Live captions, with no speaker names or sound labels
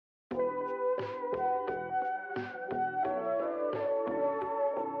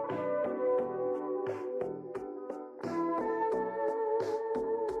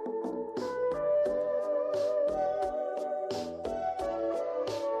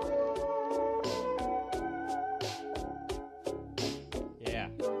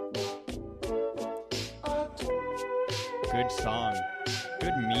Good song.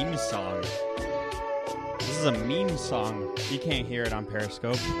 Good meme song. This is a meme song. You can't hear it on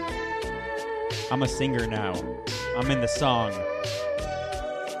Periscope. I'm a singer now. I'm in the song.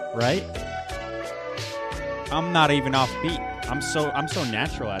 Right? I'm not even off beat. I'm so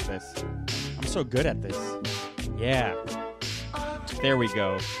natural at this. I'm so good at this. Yeah. There we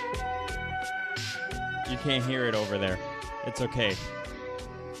go. You can't hear it over there. It's okay.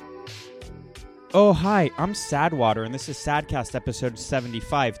 Oh, hi, I'm Sadwater, and this is Sadcast episode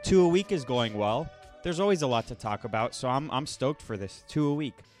 75. 2 a week is going well. There's always a lot to talk about, so I'm stoked for this. 2 a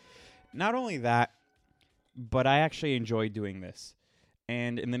week. Not only that, but I actually enjoy doing this.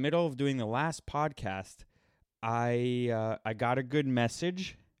 And in the middle of doing the last podcast, I got a good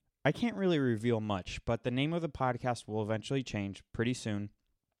message. I can't really reveal much, but the name of the podcast will eventually change pretty soon.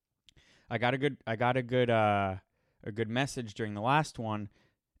 I got a good message during the last one.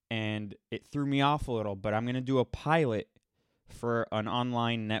 And it threw me off a little, but I'm going to do a pilot for an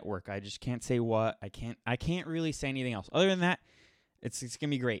online network. I just can't say what. I can't really say anything else. Other than that, it's going to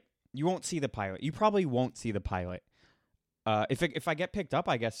be great. You won't see the pilot. You probably won't see the pilot. If I get picked up,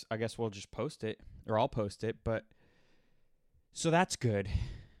 I guess we'll just post it, or I'll post it. But so that's good.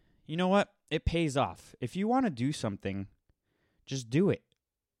 You know what? It pays off. If you want to do something, just do it.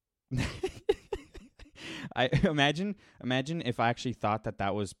 I imagine if I actually thought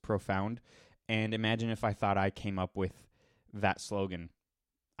that was profound, and imagine if I thought I came up with that slogan.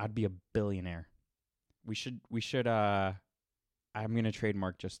 I'd be a billionaire. We should I'm going to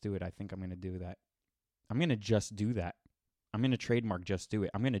trademark Just Do It. I think I'm going to do that. I'm going to just do that. I'm going to trademark Just Do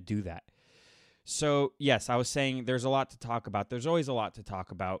It. I'm going to do that. So, yes, I was saying there's a lot to talk about. There's always a lot to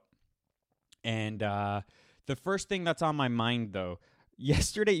talk about. And the first thing that's on my mind, though,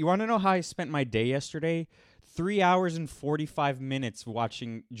 yesterday, you want to know how I spent my day yesterday? 3 hours and 45 minutes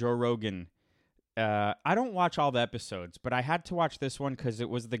watching Joe Rogan. I don't watch all the episodes, but I had to watch this one because it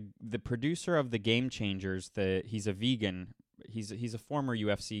was the producer of the Game Changers. He's a vegan. He's a former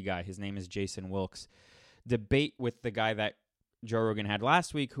UFC guy. His name is Jason Wilkes. Debate with the guy that Joe Rogan had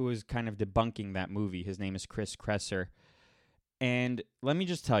last week, who was kind of debunking that movie. His name is Chris Kresser. And let me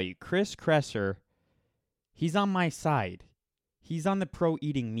just tell you, Chris Kresser, he's on my side. He's on the pro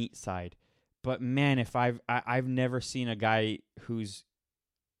eating meat side, but man, if I've never seen a guy who's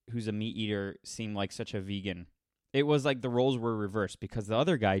a meat eater seem like such a vegan. It was like the roles were reversed because the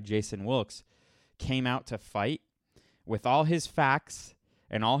other guy, Jason Wilkes, came out to fight with all his facts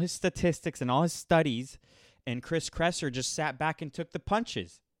and all his statistics and all his studies, and Chris Kresser just sat back and took the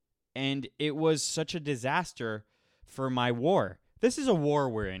punches. And it was such a disaster for my war. This is a war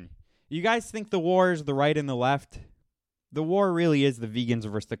we're in. You guys think the war is the right and the left? The war really is the vegans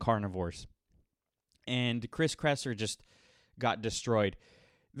versus the carnivores. And Chris Kresser just got destroyed.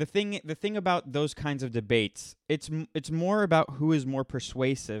 The thing about those kinds of debates, it's more about who is more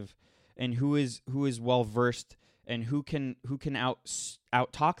persuasive and who is well versed and who can out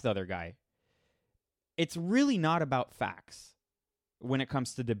talk the other guy. It's really not about facts when it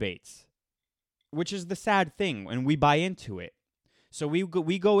comes to debates, which is the sad thing, and we buy into it. So we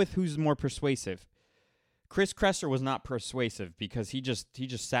go with who's more persuasive. Chris Kresser was not persuasive because he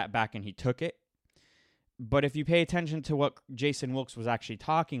just sat back and he took it. But if you pay attention to what Jason Wilkes was actually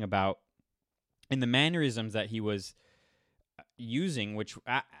talking about and the mannerisms that he was using, which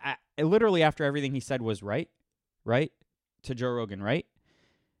literally after everything he said was right to Joe Rogan, right?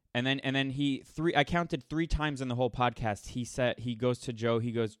 And then I counted 3 times in the whole podcast. He goes to Joe.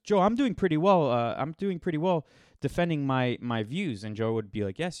 He goes, Joe, I'm doing pretty well. I'm doing pretty well defending my views. And Joe would be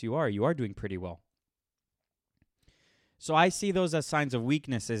like, yes, you are. You are doing pretty well. So I see those as signs of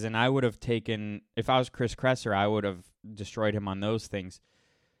weaknesses, and I would have taken, if I was Chris Kresser, I would have destroyed him on those things.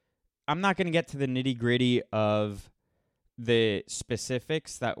 I'm not going to get to the nitty-gritty of the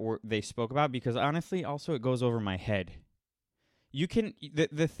specifics that they spoke about because honestly, also it goes over my head. You can,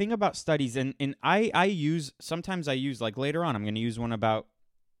 the thing about studies, and sometimes I use, like later on, I'm going to use one about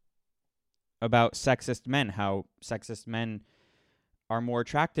sexist men, how sexist men are more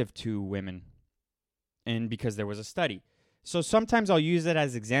attractive to women, and because there was a study. So sometimes I'll use it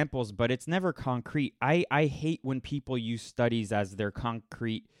as examples, but it's never concrete. I hate when people use studies as their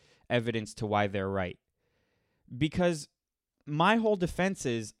concrete evidence to why they're right. Because my whole defense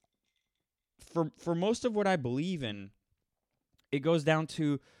is, for most of what I believe in, it goes down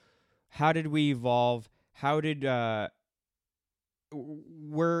to how did we evolve? How did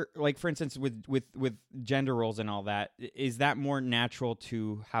we're like, for instance, with gender roles and all that, is that more natural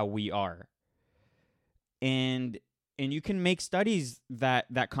to how we are? And you can make studies that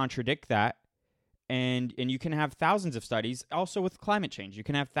contradict that, and you can have thousands of studies. Also with climate change, you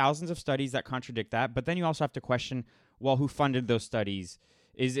can have thousands of studies that contradict that, but then you also have to question Well, who funded those studies?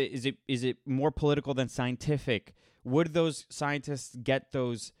 Is it more political than scientific? Would those scientists get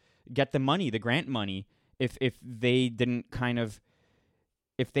the money, the grant money, if they didn't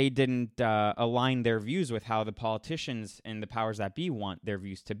align their views with how the politicians and the powers that be want their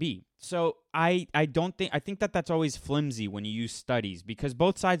views to be? So I think that that's always flimsy when you use studies, because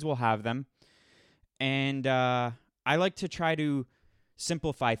both sides will have them, and I like to try to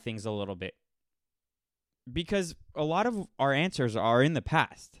simplify things a little bit, because a lot of our answers are in the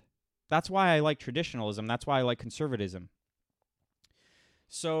past. That's why I like traditionalism. That's why I like conservatism.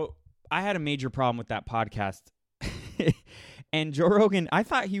 So I had a major problem with that podcast. And Joe Rogan, I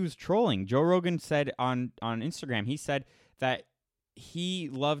thought he was trolling. Joe Rogan said on Instagram, he said that he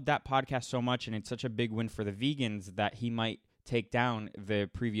loved that podcast so much, and it's such a big win for the vegans, that he might take down the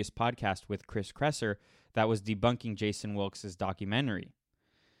previous podcast with Chris Kresser that was debunking Jason Wilkes' documentary.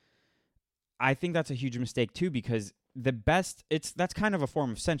 I think that's a huge mistake too, because that's kind of a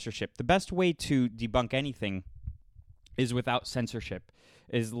form of censorship. The best way to debunk anything is without censorship.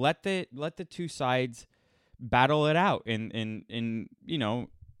 Is let the two sides battle it out in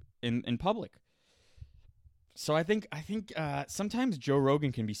public. So I think sometimes Joe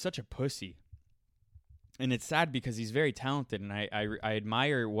Rogan can be such a pussy, and it's sad because he's very talented, and I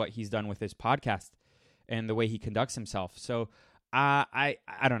admire what he's done with his podcast and the way he conducts himself. So I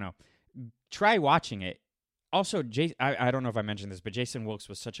don't know. Try watching it. Also, I don't know if I mentioned this, but Jason Wilkes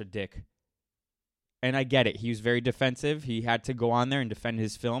was such a dick. And I get it. He was very defensive. He had to go on there and defend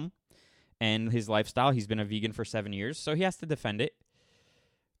his film and his lifestyle. He's been a vegan for 7 years, so he has to defend it.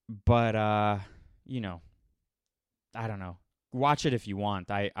 But, I don't know. Watch it if you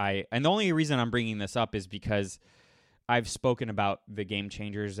want. And the only reason I'm bringing this up is because I've spoken about the Game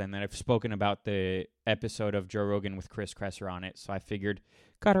Changers, and then I've spoken about the episode of Joe Rogan with Chris Kresser on it. So I figured,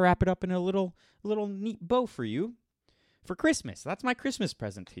 gotta wrap it up in a little neat bow for you for Christmas. That's my Christmas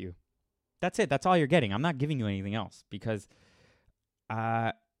present to you. That's it. That's all you're getting. I'm not giving you anything else, because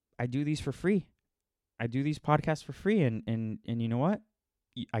I do these for free. I do these podcasts for free, and you know what?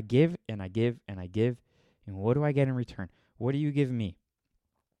 I give and I give and I give, and what do I get in return? What do you give me?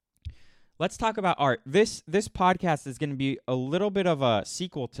 Let's talk about art. This podcast is going to be a little bit of a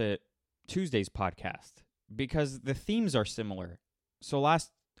sequel to Tuesday's podcast, because the themes are similar. So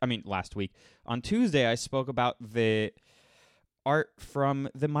last week on Tuesday, I spoke about the art from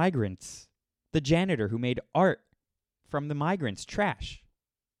the migrants, the janitor who made art from the migrants' trash.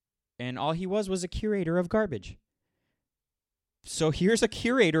 And all he was a curator of garbage. So here's a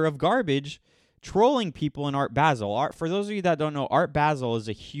curator of garbage trolling people in Art Basel. For those of you that don't know, Art Basel is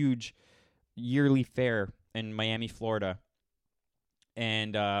a huge yearly fair in Miami, Florida.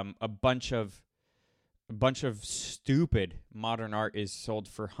 And a bunch of stupid modern art is sold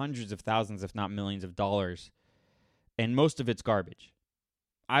for hundreds of thousands, if not millions of dollars. And most of it's garbage.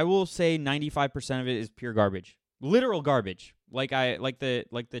 I will say 95% of it is pure garbage. Literal garbage. Like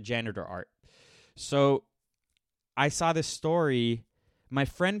the janitor art. So I saw this story. My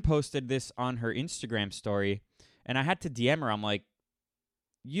friend posted this on her Instagram story, and I had to DM her. I'm like,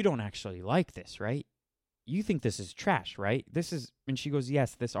 you don't actually like this, right? You think this is trash, right? And she goes,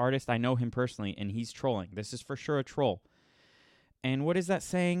 yes, this artist, I know him personally, and he's trolling. This is for sure a troll. And what is that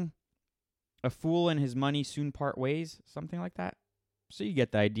saying? A fool and his money soon part ways? Something like that. So you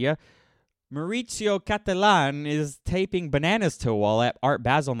get the idea. Maurizio Catalan is taping bananas to a wall at Art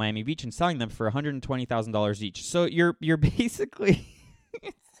Basel, Miami Beach, and selling them for $120,000 each. So you're basically...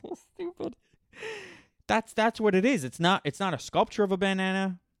 It's so stupid. That's what it is. It's not a sculpture of a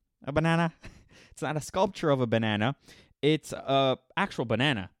banana. It's not a sculpture of a banana. It's a actual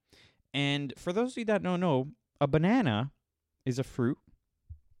banana. And for those of you that don't know, a banana is a fruit,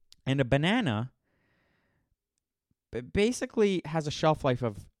 and a banana basically has a shelf life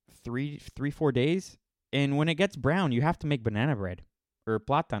of 4 days. And when it gets brown, you have to make banana bread or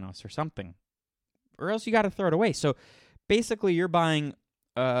plátanos or something, or else you got to throw it away. So basically, you're buying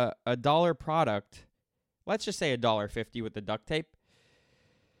a $1 product. Let's just say $1.50 with the duct tape,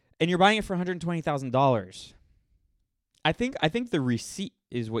 and you're buying it for $120,000. I think the receipt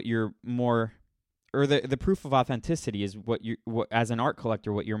is what you're more, or the proof of authenticity is what as an art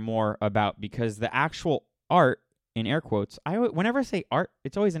collector, what you're more about, because the actual art, in air quotes, whenever I say art,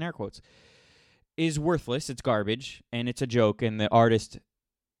 it's always in air quotes, is worthless. It's garbage, and it's a joke, and the artist,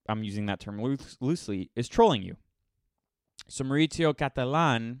 I'm using that term loosely, is trolling you. So Maurizio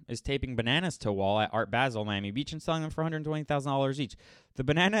Catalan is taping bananas to a wall at Art Basel, Miami Beach, and selling them for $120,000 each. The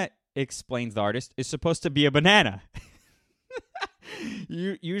banana, explains the artist, is supposed to be a banana.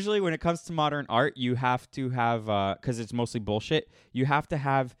 Usually when it comes to modern art, you have to have, because it's mostly bullshit, you have to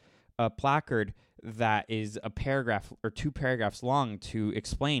have a placard that is a paragraph or 2 paragraphs long to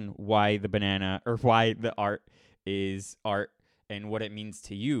explain why the banana or why the art is art and what it means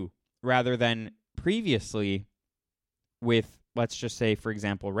to you, rather than previously with, let's just say, for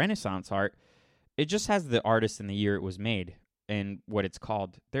example, Renaissance art. It just has the artist and the year it was made and what it's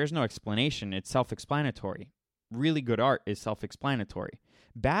called. There's no explanation. It's self-explanatory. Really good art is self-explanatory.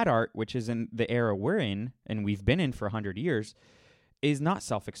 Bad art, which is in the era we're in and we've been in for 100 years, is not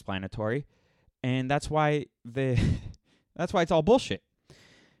self-explanatory, and that's why it's all bullshit.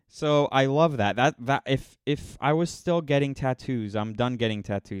 So I love that. That if I was still getting tattoos, I'm done getting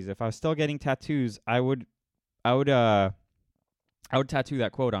tattoos. If I was still getting tattoos, I would tattoo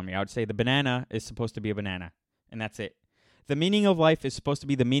that quote on me. I would say the banana is supposed to be a banana, and that's it. The meaning of life is supposed to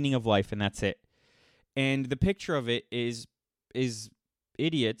be the meaning of life, and that's it. And the picture of it is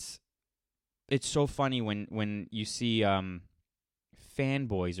idiots. It's so funny when you see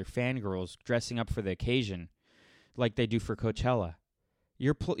fanboys or fangirls dressing up for the occasion like they do for Coachella.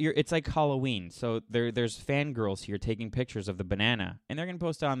 It's like Halloween. So there's fangirls here taking pictures of the banana, and they're going to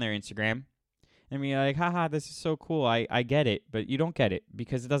post it on their Instagram. And be like, haha, this is so cool. I get it, but you don't get it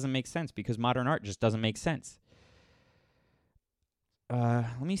because it doesn't make sense, because modern art just doesn't make sense.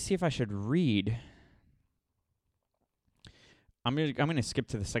 Let me see if I should read. I'm gonna skip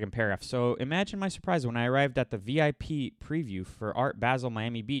to the second paragraph. So imagine my surprise when I arrived at the VIP preview for Art Basel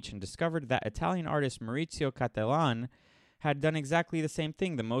Miami Beach and discovered that Italian artist Maurizio Cattelan had done exactly the same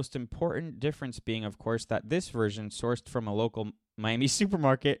thing. The most important difference being, of course, that this version sourced from a local Miami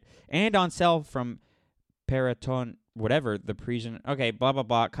supermarket and on sale from Peraton, whatever, the Parisian. Okay, blah, blah,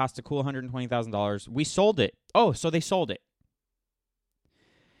 blah. Cost a cool $120,000. We sold it. Oh, so they sold it.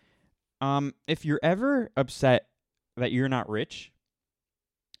 If you're ever upset that you're not rich,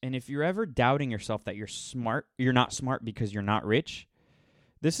 and if you're ever doubting yourself that you're not smart because you're not rich,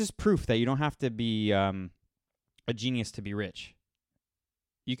 this is proof that you don't have to be a genius to be rich.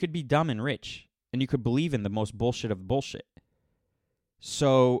 You could be dumb and rich, and you could believe in the most bullshit of bullshit.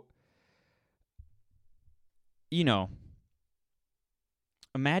 So,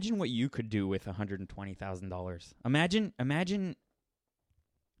 imagine what you could do with $120,000. Imagine,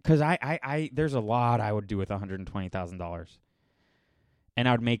 because I there's a lot I would do with $120,000, and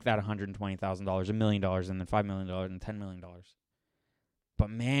I would make that $120,000, $1 million, and then $5 million, and $10 million.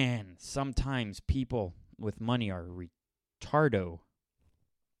 But man, sometimes people with money are retardo.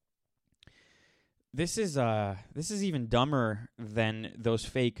 This is even dumber than those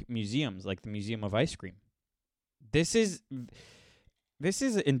fake museums, like the Museum of Ice Cream. This is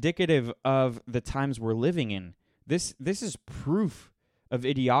indicative of the times we're living in. This is proof of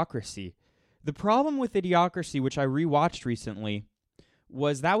idiocracy. The problem with idiocracy, which I rewatched recently,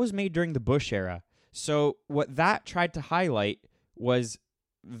 was that was made during the Bush era. So what that tried to highlight was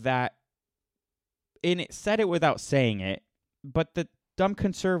that, and it said it without saying it, but the dumb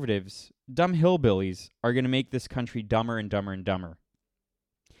conservatives, dumb hillbillies, are going to make this country dumber and dumber and dumber.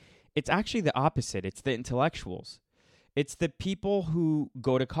 It's actually the opposite. It's the intellectuals. It's the people who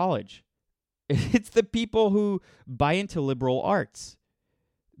go to college. It's the people who buy into liberal arts.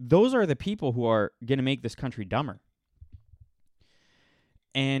 Those are the people who are going to make this country dumber.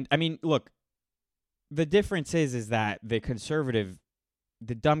 And, I mean, look, the difference is that the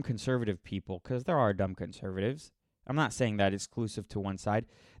dumb conservative people, because there are dumb conservatives, I'm not saying that exclusive to one side,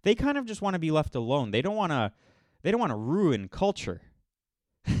 they kind of just want to be left alone. They don't want to ruin culture.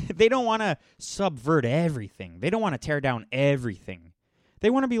 They don't want to subvert everything. They don't want to tear down everything. They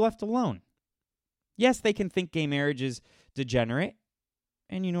want to be left alone. Yes, they can think gay marriage is degenerate,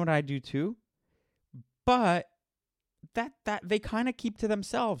 and you know what I do too. But that they kind of keep to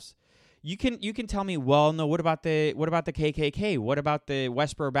themselves. You can tell me, well, no, what about the KKK? What about the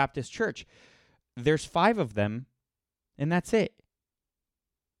Westboro Baptist Church? There's 5 of them, and that's it.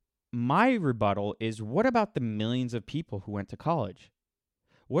 My rebuttal is, what about the millions of people who went to college?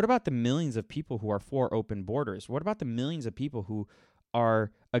 What about the millions of people who are for open borders? What about the millions of people who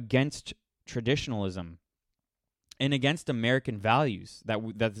are against traditionalism and against American values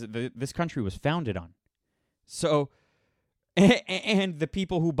that this country was founded on? So, and the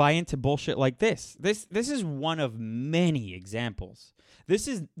people who buy into bullshit like this. This is one of many examples. This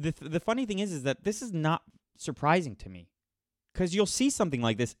is the funny thing is that this is not surprising to me, because you'll see something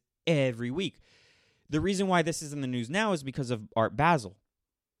like this every week. The reason why this is in the news now is because of Art Basel.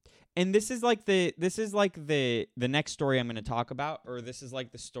 And this is like the next story I'm going to talk about, or this is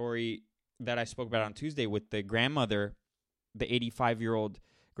like the story that I spoke about on Tuesday with the grandmother, the 85-year-old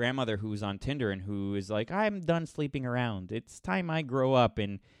grandmother who's on Tinder and who is like, I'm done sleeping around. It's time I grow up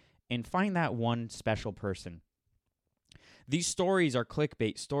and find that one special person. These stories are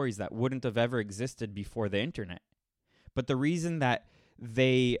clickbait stories that wouldn't have ever existed before the internet. But the reason that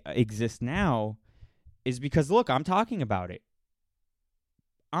they exist now is because, look, I'm talking about it.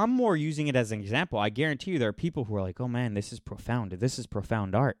 I'm more using it as an example. I guarantee you there are people who are like, oh man, this is profound. This is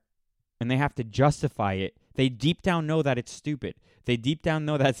profound art. And they have to justify it. They deep down know that it's stupid. They deep down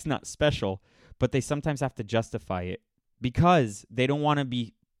know that it's not special, but they sometimes have to justify it because they don't want to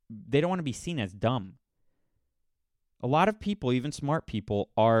be seen as dumb. A lot of people, even smart people,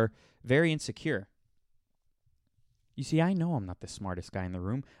 are very insecure. You see, I know I'm not the smartest guy in the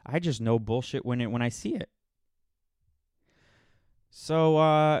room. I just know bullshit when I see it.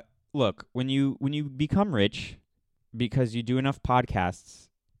 So, look, when you become rich because you do enough podcasts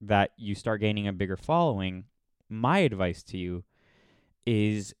that you start gaining a bigger following, my advice to you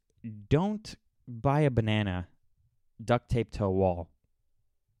is don't buy a banana duct taped to a wall.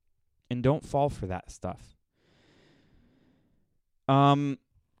 And don't fall for that stuff. I'm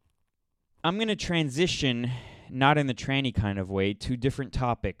going to transition, not in the tranny kind of way, to different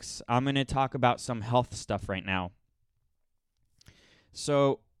topics. I'm going to talk about some health stuff right now.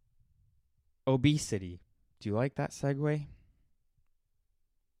 So, obesity. Do you like that segue?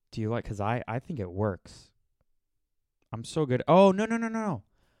 Do you like, because I think it works. I'm so good. Oh, no.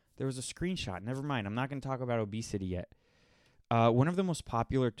 There was a screenshot. Never mind. I'm not going to talk about obesity yet. One of the most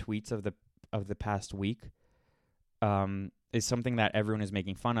popular tweets of the past week is something that everyone is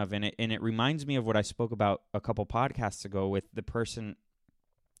making fun of, and it reminds me of what I spoke about a couple podcasts ago with the person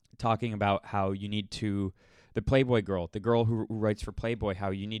talking about how you need to, the Playboy girl, the girl who writes for Playboy, how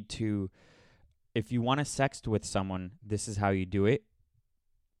you need to, if you want to sext with someone, this is how you do it.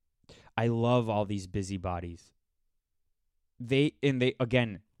 I love all these busybodies. They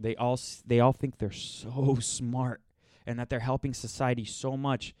all think they're so smart and that they're helping society so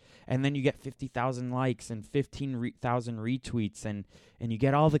much. And then you get 50,000 likes and 15,000 retweets and you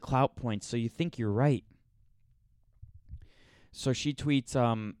get all the clout points, so you think you're right. So she tweets,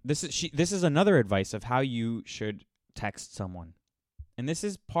 this is another advice of how you should text someone. And this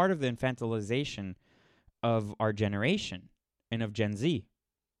is part of the infantilization of our generation and of Gen Z.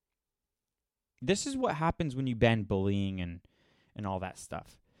 This is what happens when you ban bullying and all that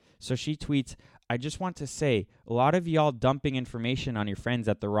stuff. So she tweets, I just want to say, a lot of y'all dumping information on your friends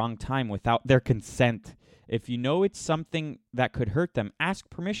at the wrong time without their consent. If you know it's something that could hurt them, ask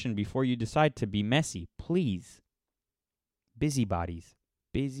permission before you decide to be messy, please. Busybodies.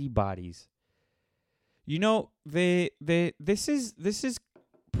 You know, this is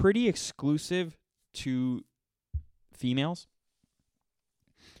pretty exclusive to females.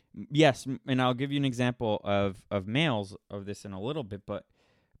 Yes, and I'll give you an example of males of this in a little bit, but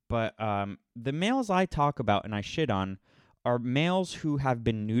the males I talk about and I shit on are males who have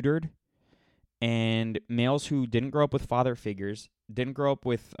been neutered and males who didn't grow up with father figures, didn't grow up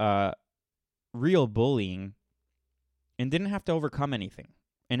with real bullying, and didn't have to overcome anything,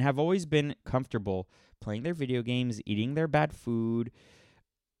 and have always been comfortable playing their video games, eating their bad food,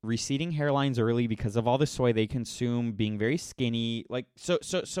 receding hairlines early because of all the soy they consume, being very skinny. Like so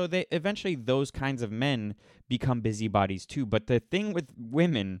they eventually, those kinds of men become busybodies too. But the thing with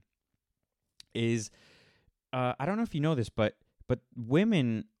women is, I don't know if you know this, but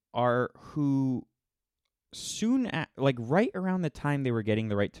women are who soon at, like right around the time they were getting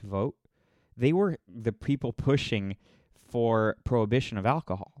the right to vote, they were the people pushing for prohibition of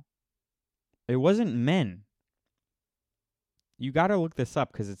alcohol. It wasn't men. You got to look this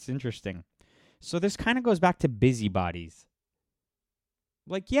up because it's interesting. So this kind of goes back to busybodies.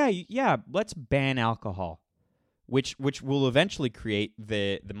 Like, yeah, let's ban alcohol, which will eventually create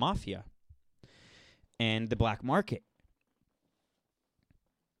the mafia and the black market.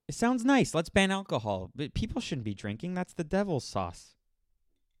 It sounds nice. Let's ban alcohol, but people shouldn't be drinking. That's the devil's sauce.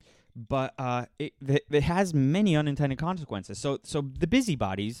 But it has many unintended consequences. So the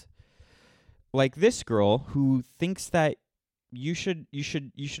busybodies, like this girl who thinks that you should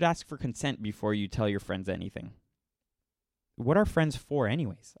ask for consent before you tell your friends anything. What are friends for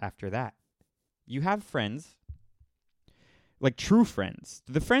anyways after that? You have friends, like true friends.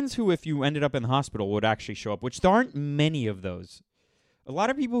 The friends who, if you ended up in the hospital, would actually show up, which there aren't many of those. A lot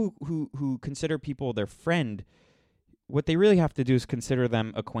of people who consider people their friend, what they really have to do is consider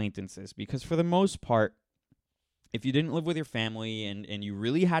them acquaintances, because for the most part, if you didn't live with your family and you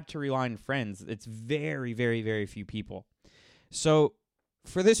really had to rely on friends, it's very, very, very few people. So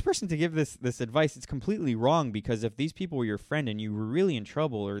for this person to give this advice, it's completely wrong, because if these people were your friend and you were really in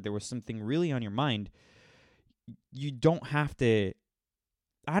trouble or there was something really on your mind, you don't have to.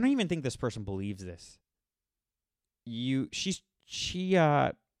 I don't even think this person believes this. She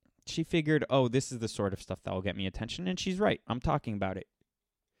She figured, oh, this is the sort of stuff that will get me attention, and she's right. I'm talking about it.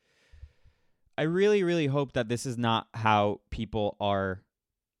 I really, really hope that this is not how people are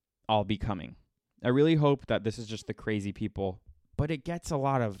all becoming. I really hope that this is just the crazy people, but it gets a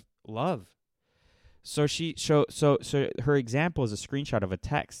lot of love. So her example is a screenshot of a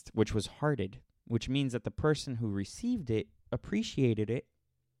text which was hearted, which means that the person who received it appreciated it.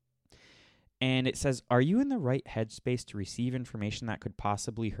 And it says, "Are you in the right headspace to receive information that could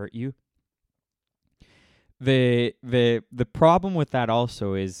possibly hurt you?" The problem with that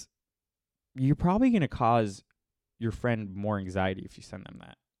also is you're probably going to cause your friend more anxiety if you send them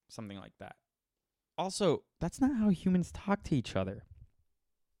that, something like that. Also, that's not how humans talk to each other.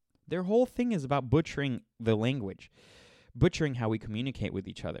 Their whole thing is about butchering the language, butchering how we communicate with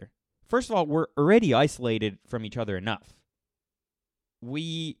each other. First of all, we're already isolated from each other enough.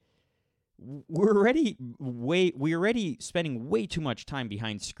 We're already spending way too much time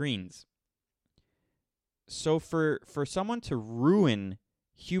behind screens. So for someone to ruin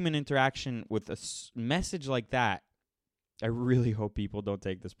human interaction with a message like that, I really hope people don't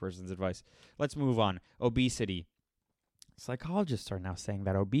take this person's advice. Let's move on. Obesity. Psychologists are now saying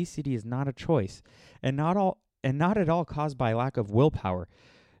that obesity is not a choice and not at all caused by lack of willpower.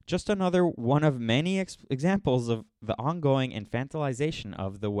 Just another one of many examples of the ongoing infantilization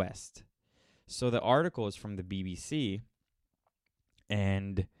of the West. So the article is from the BBC,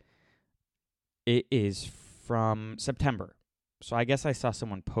 and it is from September. So I guess I saw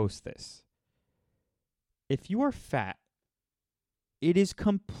someone post this. If you are fat, it is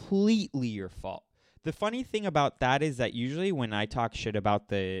completely your fault. The funny thing about that is that usually when I talk shit about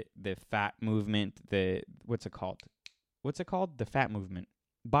the fat movement, what's it called? The fat movement.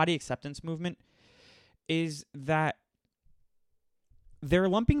 Body acceptance movement, is that they're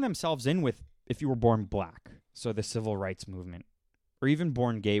lumping themselves in with if you were born black, so the civil rights movement, or even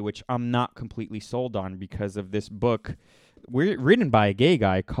born gay, which I'm not completely sold on because of this book written by a gay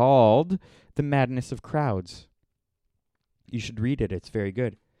guy called The Madness of Crowds. You should read it. It's very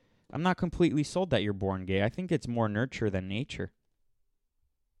good. I'm not completely sold that you're born gay. I think it's more nurture than nature.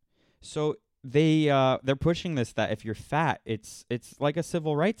 So they're pushing this that if you're fat, it's like a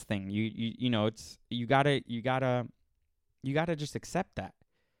civil rights thing. You know, it's you gotta just accept that.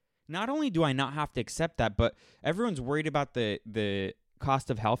 Not only do I not have to accept that, but everyone's worried about the cost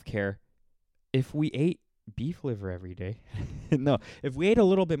of healthcare. If we ate beef liver every day, no, if we ate a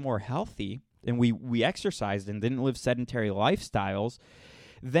little bit more healthy and we exercised and didn't live sedentary lifestyles,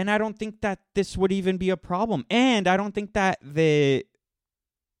 then I don't think that this would even be a problem. And I don't think that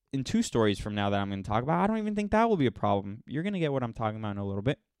in 2 stories from now that I'm going to talk about, I don't even think that will be a problem. You're going to get what I'm talking about in a little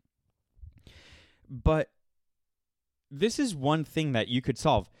bit. But this is one thing that you could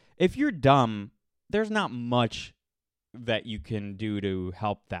solve. If you're dumb, there's not much that you can do to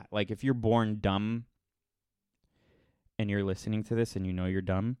help that. Like if you're born dumb and you're listening to this and you know you're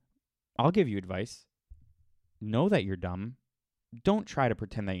dumb, I'll give you advice. Know that you're dumb. Don't try to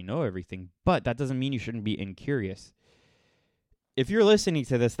pretend that you know everything, but that doesn't mean you shouldn't be incurious. If you're listening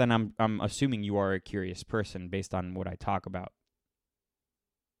to this, then I'm assuming you are a curious person based on what I talk about.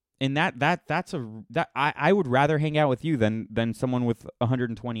 And I would rather hang out with you than someone with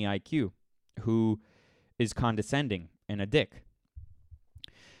 120 IQ who is condescending and a dick.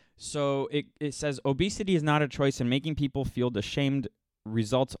 So it says obesity is not a choice, and making people feel ashamed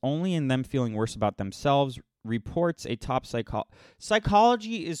results only in them feeling worse about themselves, reports a top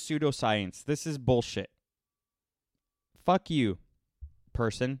psychology is pseudoscience. This is bullshit. Fuck you,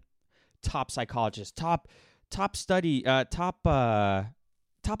 person. Top psychologist, top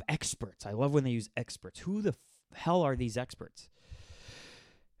experts. I love when they use experts. Who the hell are these experts?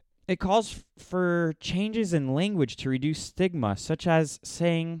 It calls for changes in language to reduce stigma, such as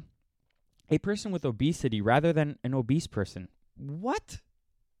saying a person with obesity rather than an obese person. What?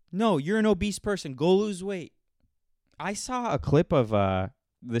 No, you're an obese person. Go lose weight. I saw a clip of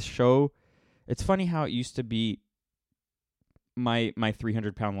this show. It's funny how it used to be my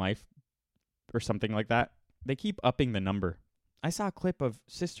 300-pound life or something like that. They keep upping the number. I saw a clip of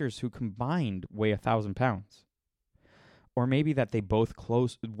sisters who combined weigh 1,000 pounds. Or maybe that they both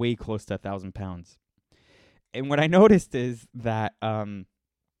weigh close to 1,000 pounds. And what I noticed is that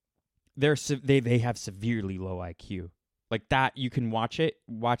they have severely low IQ. Like that, you can watch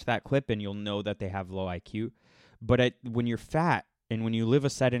that clip, and you'll know that they have low IQ. But when you're fat and when you live a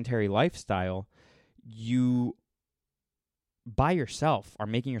sedentary lifestyle, you by yourself are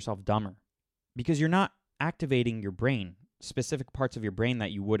making yourself dumber because you're not activating your brain, specific parts of your brain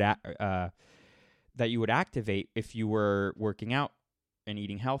that you would activate if you were working out and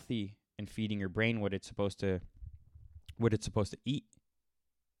eating healthy and feeding your brain what it's supposed to eat.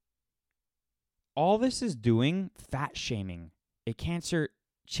 All this is doing, fat shaming. A cancer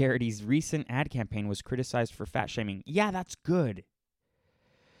charity's recent ad campaign was criticized for fat shaming. Yeah, that's good.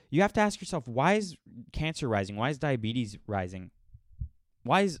 You have to ask yourself, why is cancer rising? Why is diabetes rising?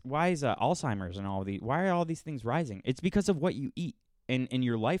 Why is Alzheimer's and all of these? Why are all these things rising? It's because of what you eat and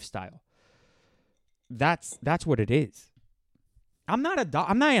your lifestyle. That's what it is. I'm not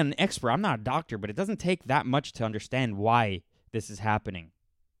an expert. I'm not a doctor, but it doesn't take that much to understand why this is happening.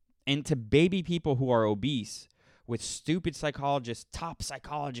 And to baby people who are obese with stupid psychologists, top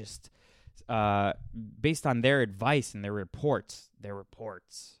psychologists, based on their advice and their reports.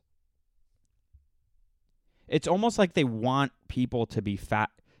 It's almost like they want people to be fat.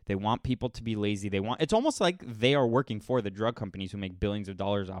 They want people to be lazy. It's almost like they are working for the drug companies who make billions of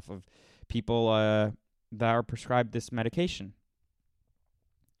dollars off of people that are prescribed this medication.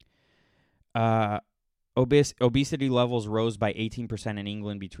 Obesity levels rose by 18% in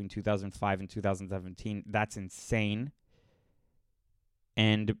England between 2005 and 2017. That's insane.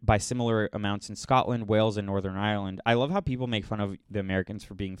 And by similar amounts in Scotland, Wales, and Northern Ireland. I love how people make fun of the Americans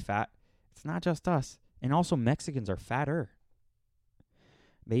for being fat. It's not just us. And also Mexicans are fatter.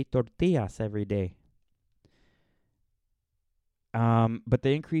 They eat tortillas every day. But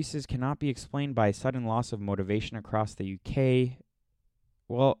the increases cannot be explained by sudden loss of motivation across the UK.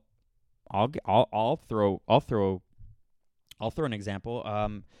 Well, I'll throw an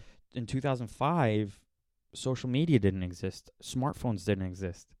example. In 2005, social media didn't exist. Smartphones didn't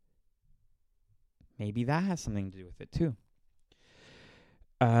exist. Maybe that has something to do with it too.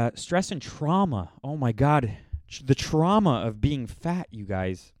 Stress and trauma. Oh my God. The trauma of being fat, you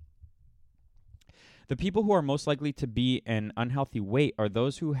guys. The people who are most likely to be an unhealthy weight are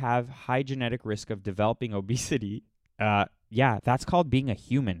those who have high genetic risk of developing obesity. Yeah, that's called being a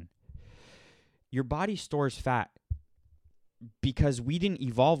human. Your body stores fat because we didn't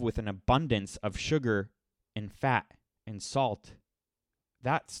evolve with an abundance of sugar and fat and salt.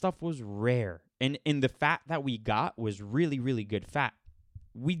 That stuff was rare. And the fat that we got was really, really good fat.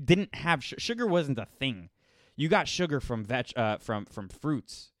 We didn't have sugar wasn't a thing. You got sugar from from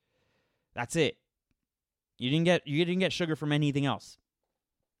fruits. That's it. You didn't get sugar from anything else.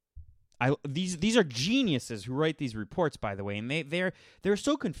 These are geniuses who write these reports, by the way, and they're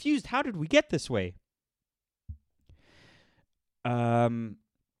so confused. How did we get this way? Where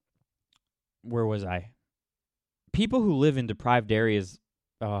was I? People who live in deprived areas.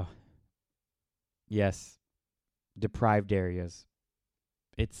 Yes, deprived areas.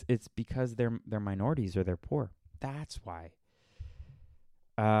 It's because they're minorities or they're poor. That's why.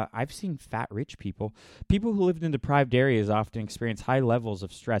 I've seen fat rich people. People who lived in deprived areas often experience high levels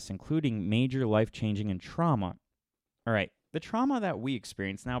of stress, including major life-changing and trauma. All right, the trauma that we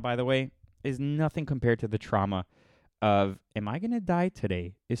experience now, by the way, is nothing compared to the trauma of, am I going to die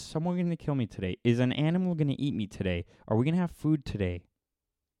today? Is someone going to kill me today? Is an animal going to eat me today? Are we going to have food today?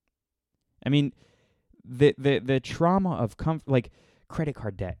 I mean, the trauma of like credit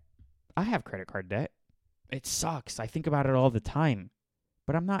card debt. I have credit card debt. It sucks. I think about it all the time.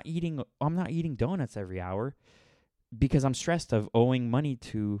 But I'm not eating donuts every hour because I'm stressed of owing money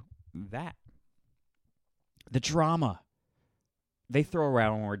to that. The trauma. They throw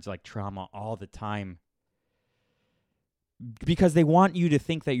around words like trauma all the time because they want you to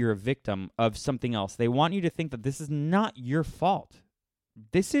think that you're a victim of something else. They want you to think that this is not your fault.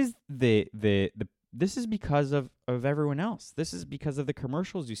 This is this is because of everyone else. This is because of the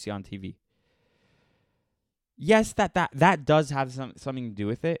commercials you see on TV. Yes, that does have something to do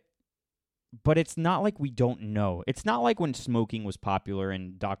with it, but it's not like we don't know. It's not like when smoking was popular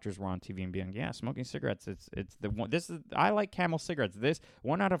and doctors were on TV and being, yeah, smoking cigarettes. It's the one. I like Camel cigarettes.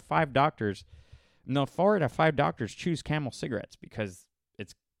 4 out of 5 doctors choose Camel cigarettes because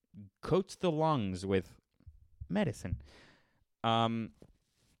it coats the lungs with medicine.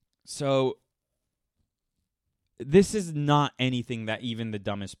 So this is not anything that even the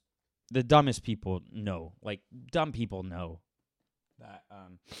dumbest people know. Like, dumb people know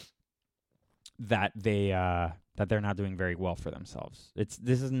that they're not doing very well for themselves.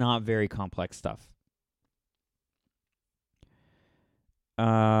 This is not very complex stuff.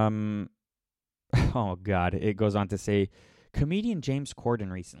 Oh God, it goes on to say, comedian James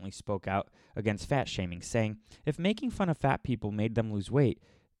Corden recently spoke out against fat shaming, saying, if making fun of fat people made them lose weight,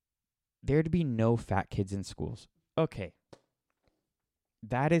 there'd be no fat kids in schools. Okay.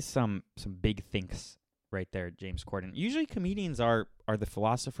 That is some big thinks right there, James Corden. Usually comedians are the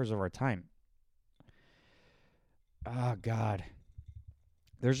philosophers of our time. Oh, God.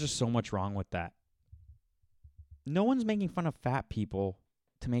 There's just so much wrong with that. No one's making fun of fat people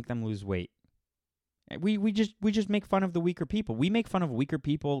to make them lose weight. We just make fun of the weaker people. We make fun of weaker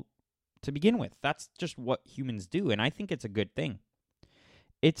people to begin with. That's just what humans do, and I think it's a good thing.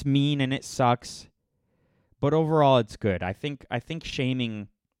 It's mean and it sucks, but overall it's good. I think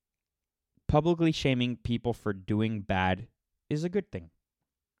publicly shaming people for doing bad is a good thing.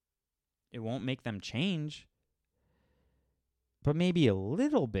 It won't make them change, but maybe a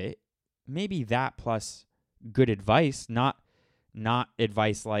little bit. Maybe that plus good advice, not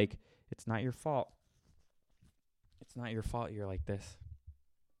advice like, it's not your fault. It's not your fault you're like this.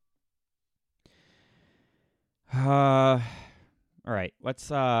 All right. Let's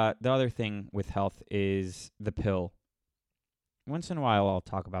the other thing with health is the pill. Once in a while I'll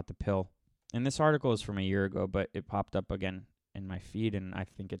talk about the pill. And this article is from a year ago, but it popped up again in my feed and I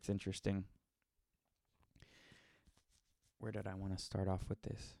think it's interesting. Where did I want to start off with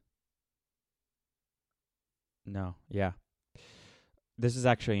this? No, yeah. This is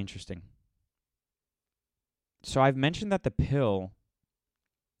actually interesting. So I've mentioned that the pill,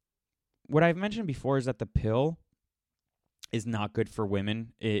 what I've mentioned before is that the pill is not good for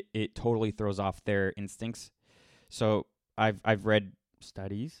women. It totally throws off their instincts. So I've read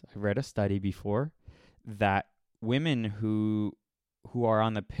studies. I read a study before that women who are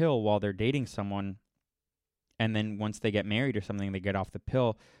on the pill while they're dating someone, and then once they get married or something, they get off the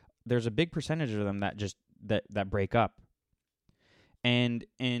pill, there's a big percentage of them that just that break up. And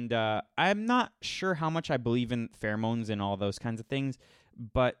I'm not sure how much I believe in pheromones and all those kinds of things,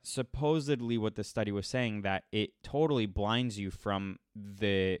 but supposedly what the study was saying, that it totally blinds you from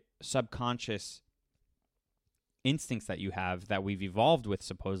the subconscious instincts that you have, that we've evolved with,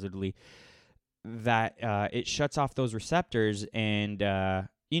 supposedly, that it shuts off those receptors, and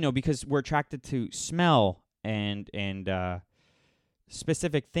because we're attracted to smell and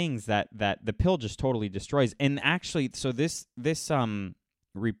specific things that the pill just totally destroys. And actually, so this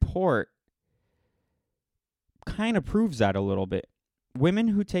report kind of proves that a little bit. Women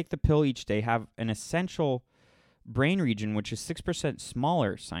who take the pill each day have an essential brain region which is 6%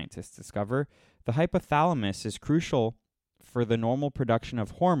 smaller, scientists discover. The hypothalamus is crucial for the normal production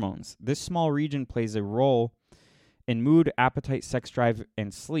of hormones. This small region plays a role in mood, appetite, sex drive,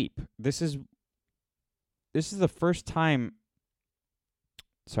 and sleep. This is the first time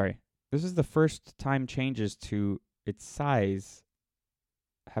changes to its size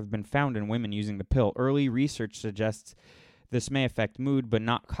have been found in women using the pill. Early research suggests this may affect mood, but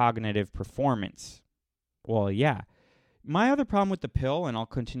not cognitive performance. Well, yeah. My other problem with the pill, and I'll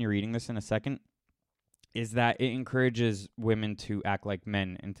continue reading this in a second, is that it encourages women to act like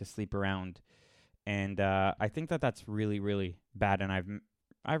men and to sleep around. And I think that that's really, really bad. And I've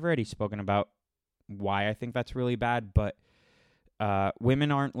already spoken about why I think that's really bad, but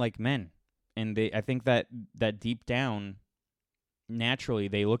women aren't like men. And I think that deep down, naturally,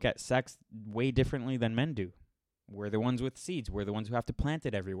 they look at sex way differently than men do. We're the ones with seeds. We're the ones who have to plant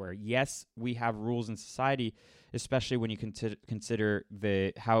it everywhere. Yes, we have rules in society, especially when you consider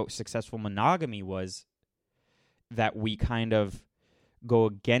how successful monogamy was, that we kind of go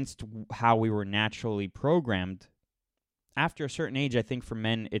against how we were naturally programmed. After a certain age, I think for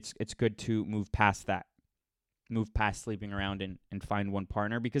men, it's good to move past that. Move past sleeping around and find one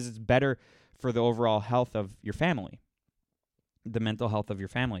partner, because it's better for the overall health of your family, the mental health of your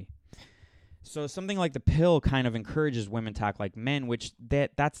family. So something like the pill kind of encourages women to act like men, which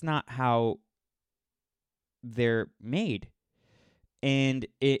that's not how they're made. And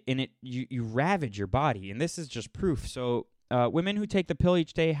you ravage your body, and this is just proof. So women who take the pill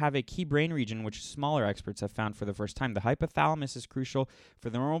each day have a key brain region which smaller experts have found for the first time. The hypothalamus is crucial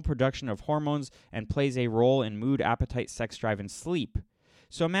for the normal production of hormones and plays a role in mood, appetite, sex drive, and sleep.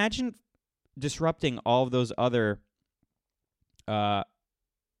 So imagine disrupting all of those other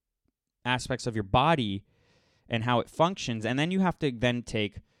aspects of your body and how it functions, and then you have to then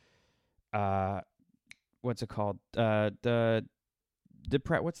take what's it called? What's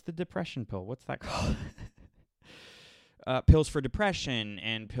the depression pill? What's that called? Pills for depression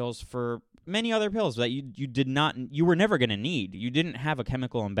and pills for many other pills that you were never going to need. You didn't have a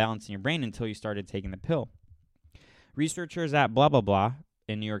chemical imbalance in your brain until you started taking the pill. Researchers at blah, blah, blah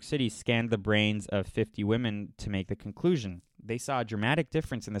in New York City scanned the brains of 50 women to make the conclusion. They saw a dramatic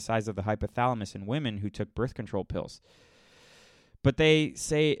difference in the size of the hypothalamus in women who took birth control pills. But they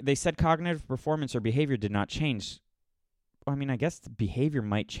said cognitive performance or behavior did not change. Well, I mean, I guess the behavior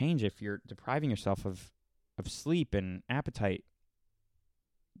might change if you're depriving yourself of sleep and appetite.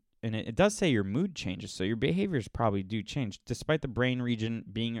 And it does say your mood changes, so your behaviors probably do change, despite the brain region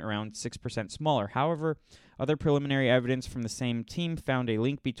being around 6% smaller. However, other preliminary evidence from the same team found a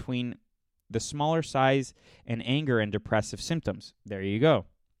link between the smaller size and anger and depressive symptoms. There you go.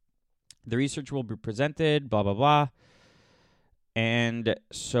 The research will be presented, blah, blah, blah. and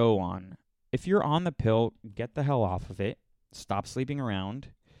so on. If you're on the pill, get the hell off of it. Stop sleeping around,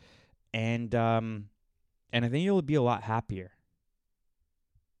 and I think you'll be a lot happier.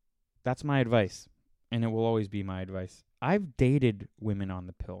 That's my advice, and it will always be my advice. I've dated women on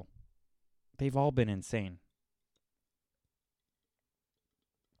the pill. They've all been insane.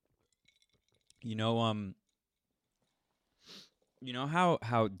 You know,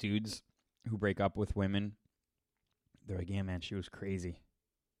 how dudes who break up with women, they're like, yeah, man, she was crazy.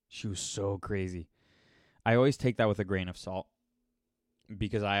 She was so crazy. I always take that with a grain of salt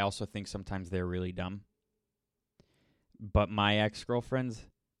because I also think sometimes they're really dumb. But my ex-girlfriends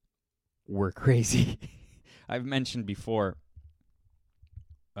were crazy. I've mentioned before,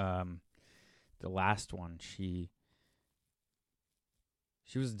 the last one, she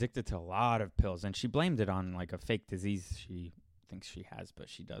was addicted to a lot of pills, and she blamed it on like a fake disease she thinks she has, but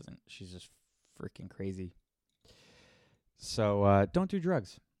she doesn't. She's just freaking crazy. So don't do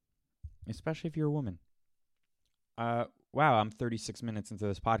drugs, especially if you're a woman. Wow, I'm 36 minutes into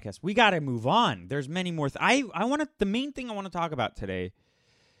this podcast. We got to move on. There's many more. The main thing I want to talk about today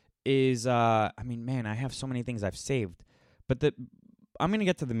is, I have so many things I've saved, but I'm going to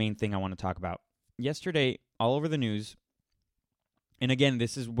get to the main thing I want to talk about. Yesterday, all over the news, and again,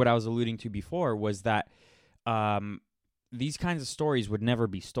 this is what I was alluding to before, was that these kinds of stories would never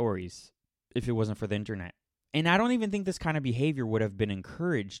be stories if it wasn't for the internet. And I don't even think this kind of behavior would have been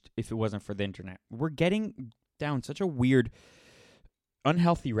encouraged if it wasn't for the internet. We're getting down such a weird,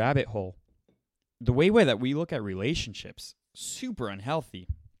 unhealthy rabbit hole. The way that we look at relationships, super unhealthy.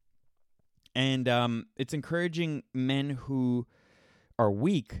 And it's encouraging men who are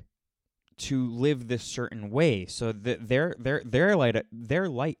weak to live this certain way. So that their light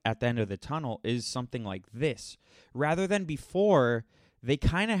at the end of the tunnel is something like this. Rather than before, they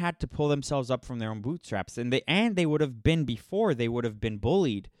kind of had to pull themselves up from their own bootstraps, and they would have been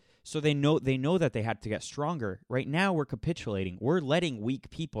bullied. So they know that they had to get stronger. Right now, we're capitulating. We're letting weak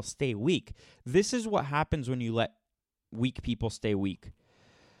people stay weak. This is what happens when you let weak people stay weak.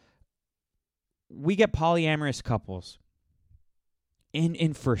 We get polyamorous couples.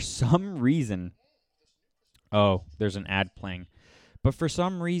 And for some reason, oh, there's an ad playing. But for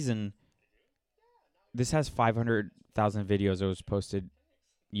some reason, this has 500,000 videos. It was posted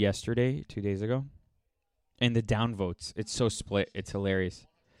yesterday, 2 days ago. And the downvotes, it's so split. It's hilarious.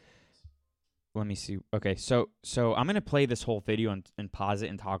 Let me see. Okay, so I'm going to play this whole video and pause it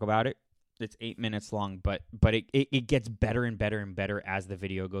and talk about it. It's 8 minutes long, but it gets better and better and better as the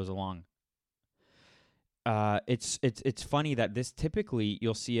video goes along. It's funny that this typically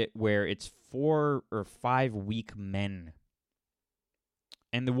you'll see it where it's 4 or 5 weak men.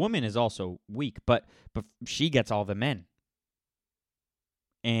 And the woman is also weak, but she gets all the men.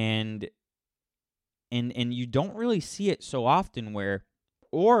 And you don't really see it so often where,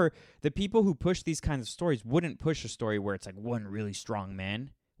 or the people who push these kinds of stories wouldn't push a story where it's like one really strong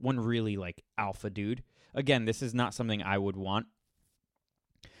man, one really like alpha dude. Again, this is not something I would want.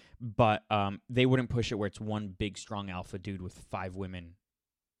 But they wouldn't push it where it's one big, strong alpha dude with 5 women.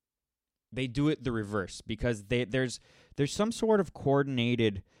 They do it the reverse because there's some sort of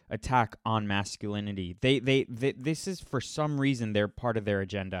coordinated attack on masculinity. This is, for some reason, they're part of their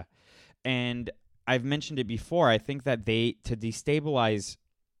agenda. And I've mentioned it before. I think that to destabilize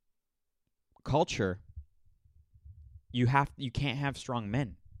culture, you can't have strong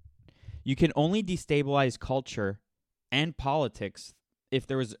men. You can only destabilize culture and politics if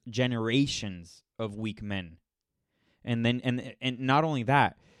there was generations of weak men. And then and not only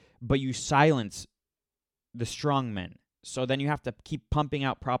that, but you silence the strong men. So then you have to keep pumping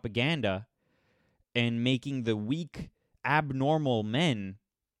out propaganda and making the weak, abnormal men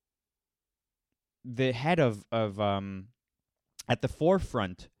the head of at the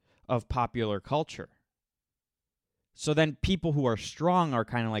forefront of popular culture. So then people who are strong are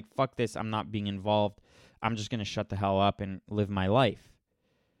kind of like, fuck this, I'm not being involved. I'm just going to shut the hell up and live my life.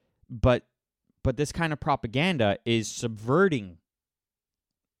 But this kind of propaganda is subverting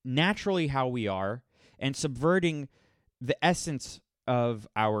naturally how we are and subverting the essence of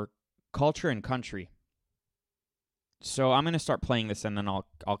our culture and country. So I'm going to start playing this and then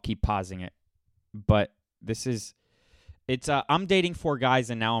I'll keep pausing it. But I'm dating 4 guys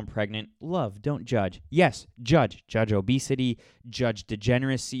and now I'm pregnant. Love, don't judge. Yes, judge obesity, judge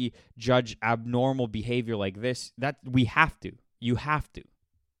degeneracy, judge abnormal behavior like this. That we have to. You have to.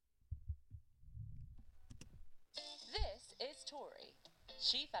 This is Tori.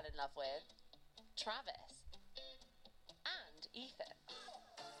 She fell in love with Travis and Ethan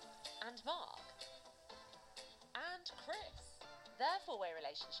and Mark and Chris. Their 4-way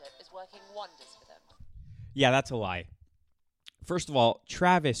relationship is working wonders for them. Yeah, that's a lie. first of all,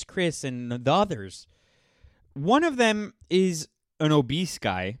 Travis, Chris, and the others. One of them is an obese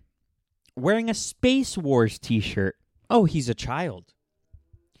guy wearing a Space Wars t-shirt. Oh, he's a child.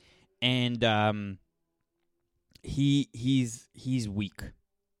 And he's weak.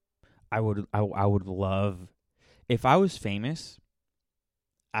 I would love, if I was famous,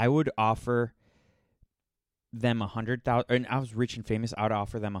 I would offer them $100,000, and I was rich and famous, I would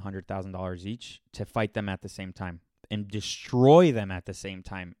offer them $100,000 each to fight them at the same time and destroy them at the same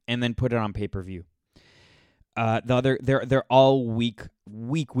time, and then put it on pay-per-view. They're all weak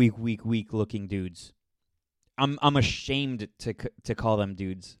looking dudes. I'm ashamed to call them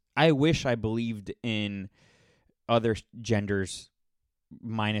dudes. I wish I believed in other genders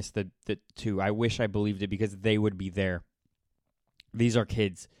minus the two. I wish I believed it because they would be there. These are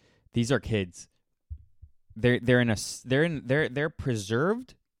kids. They're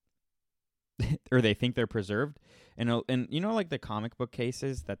preserved, or they think they're preserved. And you know, like the comic book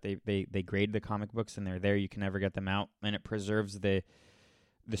cases that they grade the comic books and they're there, you can never get them out, and it preserves the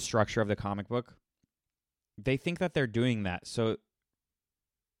structure of the comic book. They think that they're doing that, so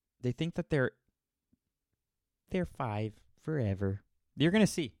they think that they're 5 forever. You're gonna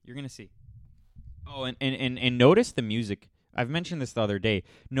see. Oh, and notice the music. I've mentioned this the other day.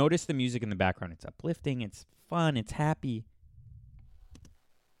 Notice the music in the background. It's uplifting. It's fun. It's happy.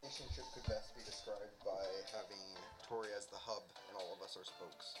 Relationship could best be described by having Tori as the hub and all of us are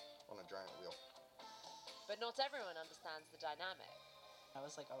spokes on a giant wheel. But not everyone understands the dynamic. I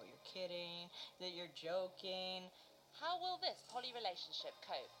was like, oh, you're kidding, that you're joking. How will this poly relationship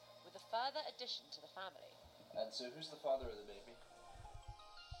cope with a further addition to the family? And so who's the father of the baby?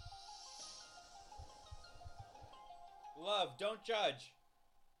 Love, don't judge.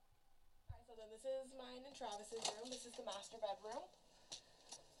 Alright, so then this is mine and Travis's room. This is the master bedroom.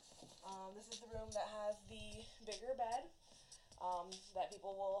 This is the room that has the bigger bed that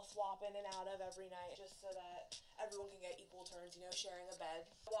people will swap in and out of every night, just so that everyone can get equal turns, you know, sharing a bed.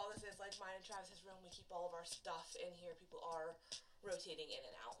 While this is like mine and Travis's room, we keep all of our stuff in here. People are rotating in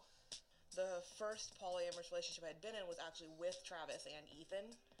and out. The first polyamorous relationship I had been in was actually with Travis and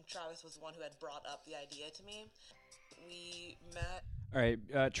Ethan. Travis was the one who had brought up the idea to me. We met. All right,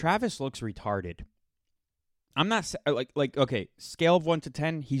 Travis looks retarded. I'm not like okay, scale of 1 to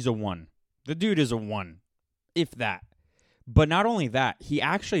 10, he's a 1. The dude is a 1, if that. But not only that, he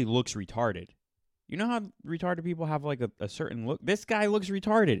actually looks retarded. You know how retarded people have like a certain look? This guy looks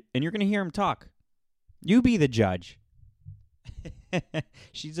retarded, and you're going to hear him talk. You be the judge.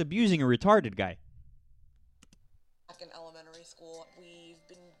 She's abusing a retarded guy. Back in elementary school, we've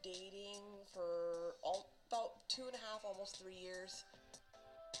been dating for about 2.5, almost 3 years.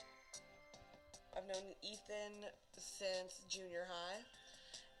 I've known Ethan since junior high,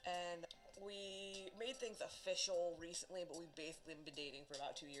 and we made things official recently, but we've basically been dating for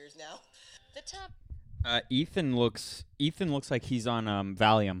about 2 years now. The term Ethan looks like he's on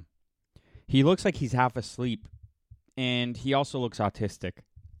Valium. He looks like he's half asleep, and he also looks autistic.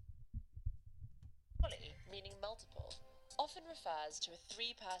 poly, meaning multiple, often refers to a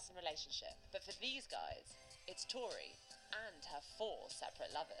 3-person relationship, but for these guys, it's Tori and her 4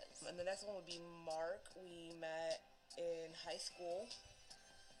 separate lovers. And the next one would be Mark. We met in high school.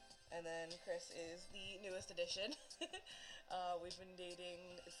 And then Chris is the newest addition. We've been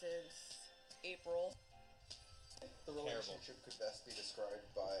dating since April. The relationship could best be described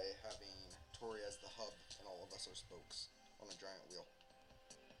by having Tori as the hub and all of us are spokes on a giant wheel.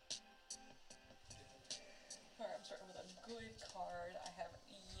 Alright, I'm starting with a good card. I have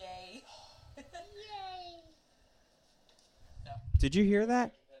yay. Yay! Did you hear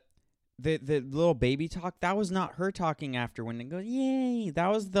that? The little baby talk, that was not her talking after when they go, yay. That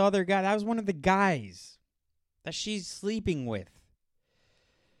was the other guy. That was one of the guys that she's sleeping with.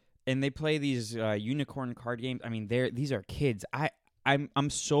 And they play these unicorn card games. I mean, these are kids. I'm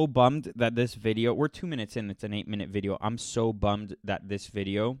so bummed that this video, we're 2 minutes in, it's an 8-minute video. I'm so bummed that this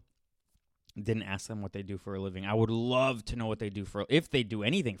video didn't ask them what they do for a living. I would love to know what they do if they do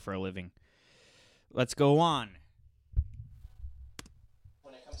anything for a living. Let's go on.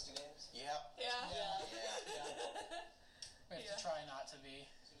 When it comes to games? Yeah. We have to try not to be.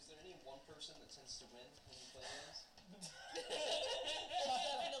 So is there any one person that tends to win when you play games?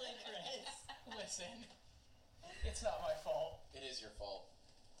 Definitely Chris. Listen, it's not my fault. It is your fault.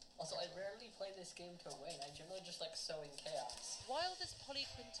 Also, I rarely play this game to win. I generally just like sowing chaos. While this poly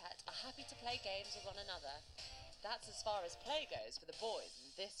quintet are happy to play games with one another, that's as far as play goes for the boys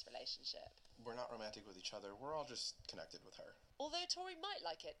in this relationship. We're not romantic with each other. We're all just connected with her. Although Tori might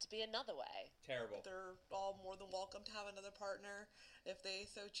like it to be another way. Terrible. They're all more than welcome to have another partner if they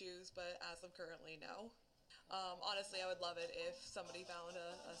so choose, but as of currently, no. Honestly, I would love it if somebody found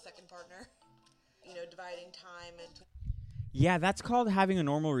a second partner. Dividing time and. Yeah, that's called having a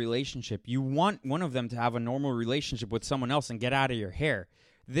normal relationship. You want one of them to have a normal relationship with someone else and get out of your hair.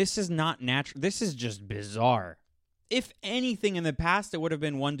 This is not natural. This is just bizarre. If anything, in the past, it would have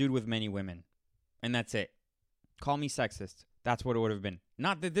been one dude with many women. And that's it. Call me sexist. That's what it would have been.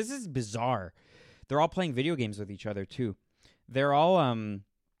 Not that this is bizarre. They're all playing video games with each other, too. They're all,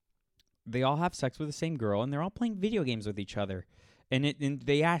 they all have sex with the same girl, and they're all playing video games with each other. And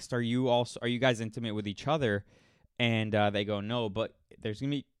they asked, are you guys intimate with each other? And they go, no, but there's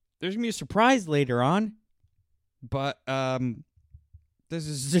gonna be a surprise later on. But this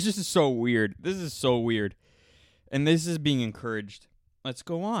is so weird. This is so weird, and this is being encouraged. Let's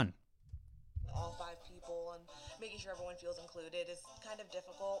go on. All 5 people and making sure everyone feels included is kind of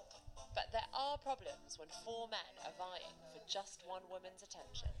difficult. But there are problems when 4 men are vying for just one woman's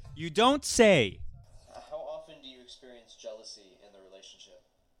attention. You don't say. How often do you experience jealousy in the relationship?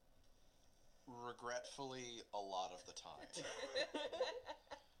 Regretfully, a lot of the time.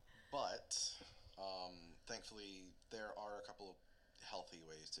 But, thankfully, there are a couple of healthy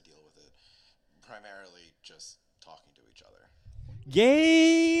ways to deal with it. Primarily just talking to each other.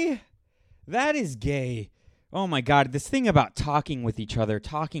 Gay? That is gay. Oh my God, this thing about talking with each other,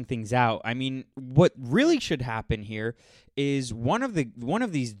 talking things out. I mean, what really should happen here is one of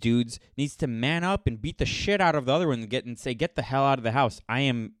these dudes needs to man up and beat the shit out of the other one and say, get the hell out of the house. I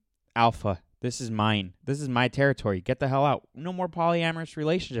am alpha. This is mine. This is my territory. Get the hell out. No more polyamorous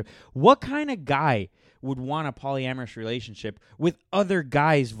relationship. What kind of guy would want a polyamorous relationship with other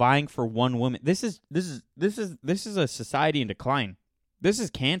guys vying for one woman? This is a society in decline. This is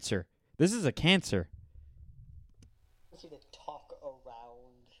cancer. This is a cancer. You to talk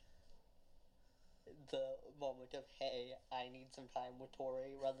around the moment of, hey, I need some time with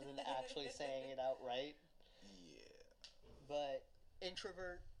Tori, rather than actually saying it outright. Yeah. But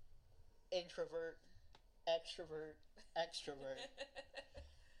introvert, extrovert,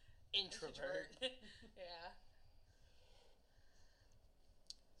 introvert. Yeah.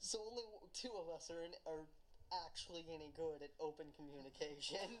 So only 2 of us are actually any good at open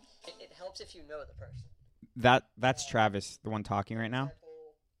communication. It helps if you know the person. That's Travis, the one talking right now.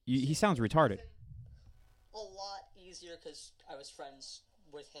 He sounds retarded. A lot easier because I was friends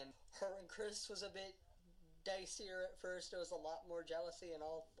with him. Her and Chris was a bit dicier at first. There was a lot more jealousy, and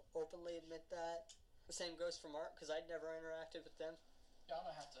I'll openly admit that. The same goes for Mark, because I'd never interacted with them. Y'all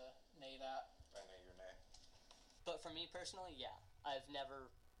don't have to nay that. I know your name. But for me personally, yeah. I've never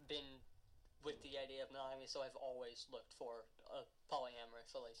been with the idea of monogamy, so I've always looked for a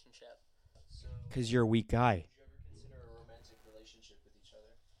polyamorous relationship. Because you're a weak guy. Would you ever consider a romantic relationship with each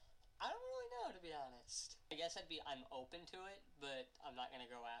other? I don't really know, to be honest. I guess I'm open to it, but I'm not going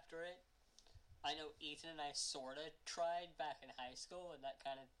to go after it. I know Ethan and I sort of tried back in high school, and that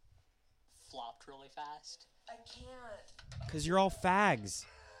kind of flopped really fast. I can't. Because you're all fags.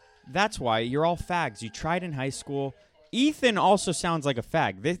 That's why. You're all fags. You tried in high school. Ethan also sounds like a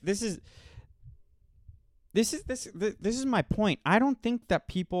fag. This is my point. I don't think that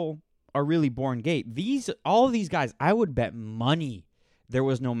people are really born gay. All of these guys, I would bet money there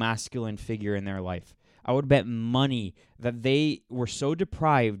was no masculine figure in their life. I would bet money that they were so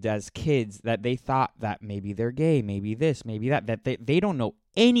deprived as kids that they thought that maybe they're gay, maybe this, maybe that they don't know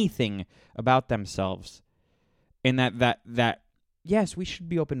anything about themselves. And that yes, we should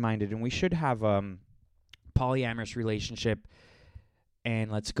be open-minded and we should have polyamorous relationship, and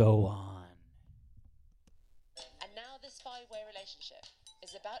let's go on. And now this 5-way relationship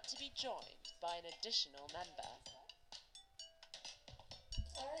is about to be joined by an additional member.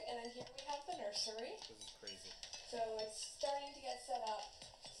 Alright, and then here we have the nursery. This is crazy. So it's starting to get set up.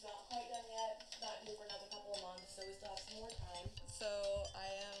 It's not quite done yet. It's not due for another couple of months, so we still have some more time. So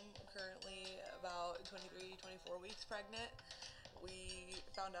I am currently about 23, 24 weeks pregnant. We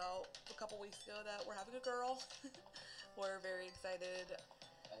found out a couple weeks ago that we're having a girl. We're very excited.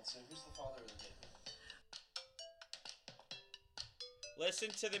 And so who's the father of the baby? Listen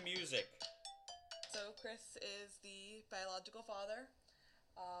to the music. So Chris is the biological father.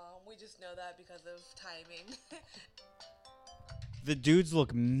 We just know that because of timing. The dudes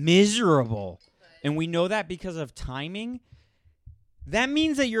look miserable. And we know that because of timing. That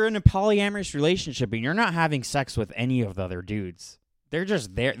means that you're in a polyamorous relationship and you're not having sex with any of the other dudes. They're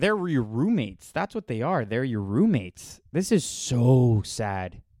just there. They're your roommates. That's what they are. They're your roommates. This is so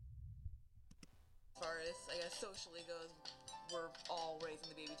sad. As far as, I guess, socially goes, we're all raising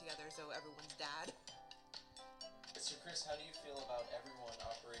the baby together, so everyone's dad. So Chris, how do you feel about everyone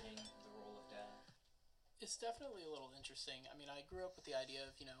operating the role of dad? It's definitely a little interesting. I mean, I grew up with the idea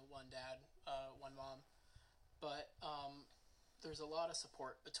of, one dad, one mom. but there's a lot of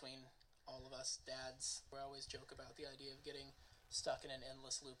support between all of us dads. We always joke about the idea of getting stuck in an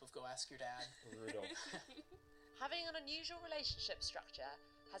endless loop of go ask your dad. Having an unusual relationship structure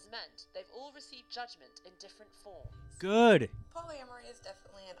has meant they've all received judgment in different forms. Good. Polyamory is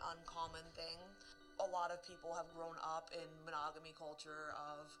definitely an uncommon thing. A lot of people have grown up in monogamy culture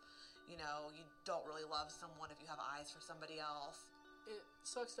of, you don't really love someone if you have eyes for somebody else. It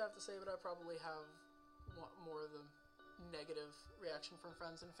sucks to have to say, but I probably have more of the negative reaction from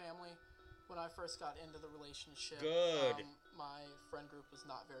friends and family. When I first got into the relationship, Good. My friend group was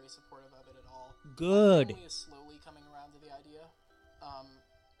not very supportive of it at all. Good. My family is slowly coming around to the idea.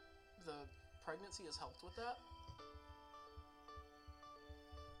 The pregnancy has helped with that.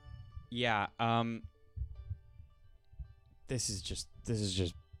 Yeah, this is just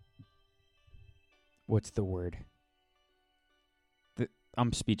what's the word?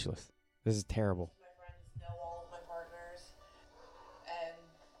 I'm speechless. This is terrible. My friends know all of my partners, and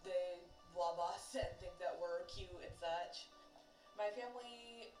they love us and think that we're cute and such. My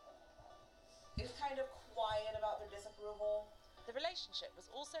family is kind of quiet about their disapproval. The relationship was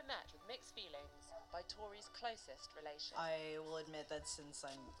also met with mixed feelings by Tori's closest relation. I will admit that since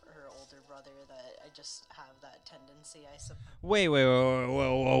I'm her older brother, that I just have that tendency, I suppose. Wait,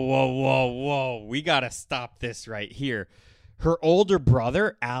 whoa. We gotta stop this right here. Her older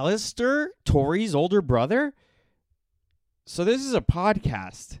brother, Alistair, Tori's older brother? So this is a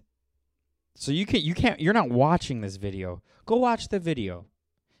podcast. So you're not watching this video. Go watch the video.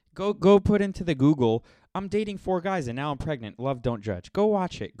 Go put into the Google, I'm dating 4 guys and now I'm pregnant. Love, don't judge. Go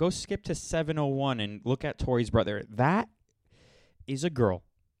watch it. Go skip to 701 and look at Tori's brother. That is a girl.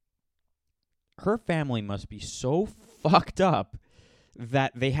 Her family must be so fucked up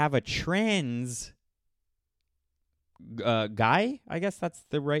that they have a trans guy, I guess that's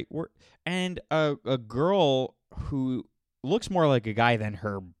the right word, and a girl who looks more like a guy than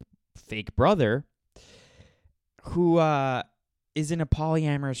her fake brother, who is in a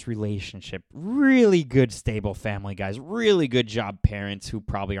polyamorous relationship. Really good, stable family, guys. Really good job, parents who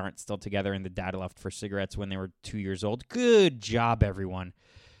probably aren't still together and the dad left for cigarettes when they were 2 years old. Good job, everyone.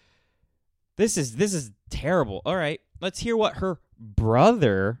 This is terrible. All right, let's hear what her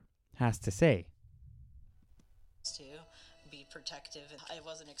brother has to say. To be protective. I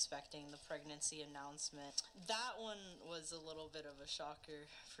wasn't expecting the pregnancy announcement. That one was a little bit of a shocker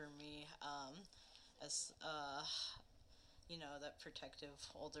for me. That protective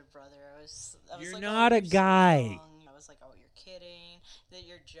older brother. I was You're like, not oh, a you're so guy. young. I was like, oh, you're kidding. That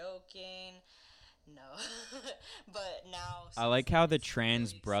you're joking. No. But now I like how the it's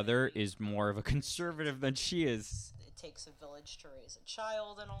trans really brother exciting. is more of a conservative than she is. It takes a village to raise a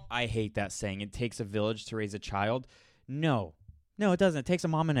child and all. I hate that saying. It takes a village to raise a child. No, it doesn't. It takes a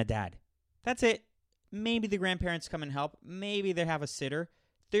mom and a dad. That's it. Maybe the grandparents come and help. Maybe they have a sitter.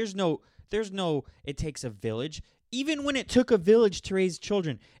 There's no, it takes a village. Even when it took a village to raise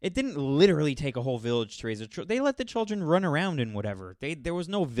children, it didn't literally take a whole village to raise a child. They let the children run around and whatever. There was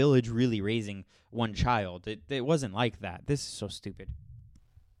no village really raising one child. It wasn't like that. This is so stupid.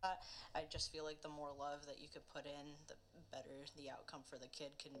 I just feel like the more love that you could put in, the better the outcome for the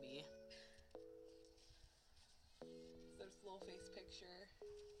kid can be. There's a little face picture,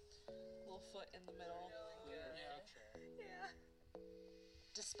 little foot in the middle. Yeah.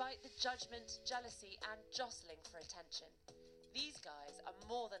 Despite the judgment, jealousy, and jostling for attention, these guys are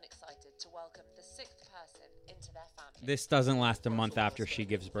more than excited to welcome the 6th person into their family. This doesn't last a month after she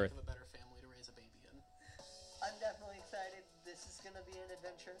gives birth. A better family to raise a baby in. I'm definitely excited. This is going to be an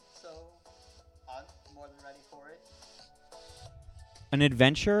adventure, so I'm more than ready for it. An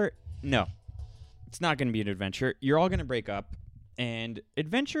adventure? No. It's not going to be an adventure. You're all going to break up. And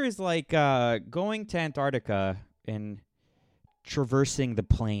adventure is like going to Antarctica and traversing the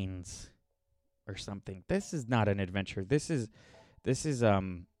plains or something. This is not an adventure. This is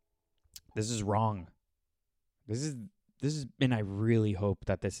wrong. This is and I really hope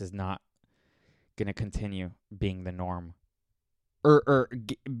that this is not going to continue being the norm. Or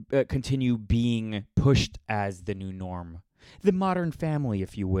continue being pushed as the new norm. The modern family,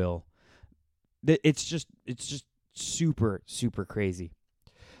 if you will. It's just super, super crazy.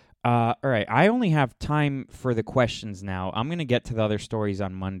 All right, I only have time for the questions now. I'm going to get to the other stories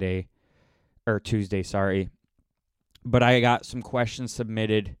on Tuesday, sorry. But I got some questions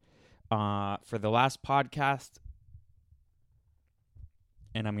submitted for the last podcast,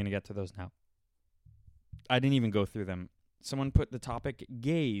 and I'm going to get to those now. I didn't even go through them. Someone put the topic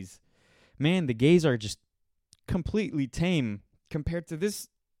gays. Man, the gays are just completely tame compared to this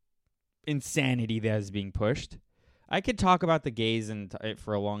insanity that is being pushed. I could talk about the gays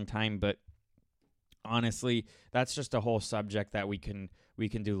for a long time, but honestly, that's just a whole subject that we can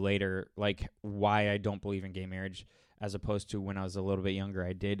do later, like why I don't believe in gay marriage, as opposed to when I was a little bit younger,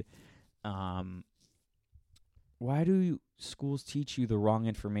 I did. Why do schools teach you the wrong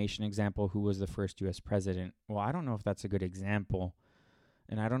information? Example, who was the first U.S. president? Well, I don't know if that's a good example,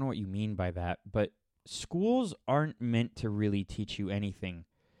 and I don't know what you mean by that, but schools aren't meant to really teach you anything,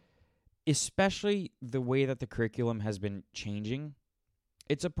 especially the way that the curriculum has been changing.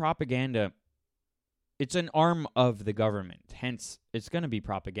 It's a propaganda. It's an arm of the government. Hence, it's going to be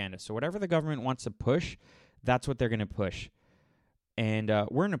propaganda. So whatever the government wants to push, that's what they're going to push. And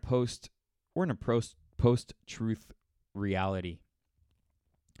we're in a post-truth reality.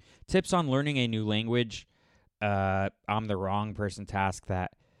 Tips on learning a new language. I'm the wrong person to ask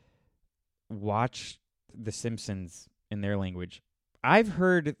that. Watch The Simpsons in their language. I've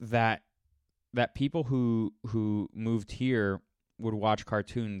heard that people who moved here would watch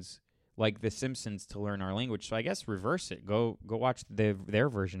cartoons like The Simpsons to learn our language. So I guess reverse it. Go watch their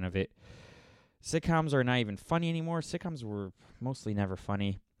version of it. Sitcoms are not even funny anymore. Sitcoms were mostly never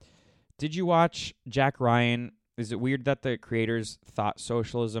funny. Did you watch Jack Ryan? Is it weird that the creators thought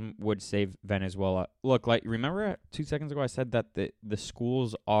socialism would save Venezuela? Look, like, remember 2 seconds ago I said that the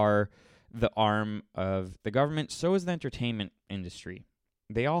schools are the arm of the government? So is the entertainment industry.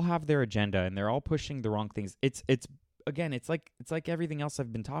 They all have their agenda, and they're all pushing the wrong things. It's like everything else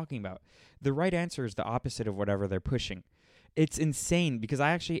I've been talking about. The right answer is the opposite of whatever they're pushing. It's insane because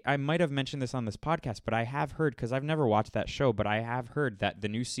I might have mentioned this on this podcast, but I have heard, because I've never watched that show, but I have heard that the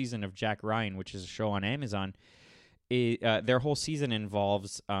new season of Jack Ryan, which is a show on Amazon, their whole season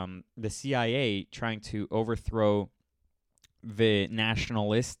involves the CIA trying to overthrow the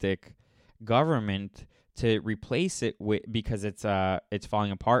nationalistic government to replace it with, because it's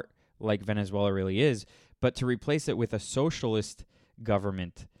falling apart like Venezuela really is, but to replace it with a socialist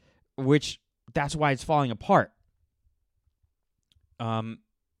government, which that's why it's falling apart.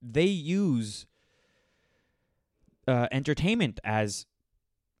 They use entertainment as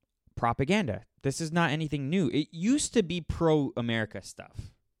propaganda. This is not anything new. It used to be pro-America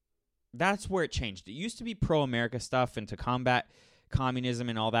stuff. That's where it changed. It used to be pro-America stuff and to combat communism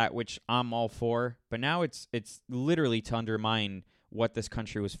and all that, which I'm all for. But now it's literally to undermine what this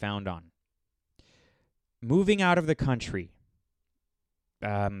country was found on. Moving out of the country.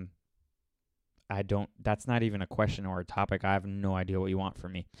 That's not even a question or a topic. I have no idea what you want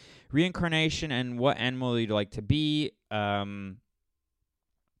from me. Reincarnation and what animal you'd like to be. I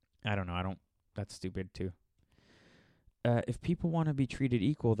don't know. That's stupid too. If people want to be treated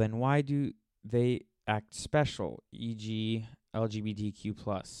equal, then why do they act special? E.g.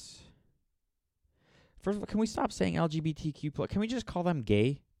 LGBTQ+. First of all, can we stop saying LGBTQ+? Can we just call them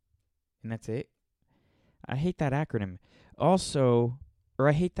gay? And that's it? I hate that acronym. Also, or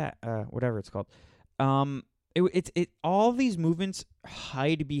I hate that, whatever it's called. All these movements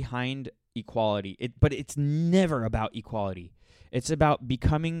hide behind equality, but it's never about equality. It's about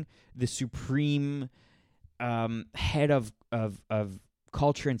becoming the supreme head of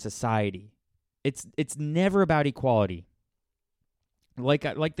culture and society. It's never about equality. Like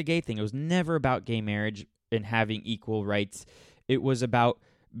the gay thing, it was never about gay marriage and having equal rights. It was about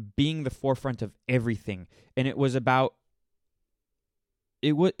being the forefront of everything, and it was about.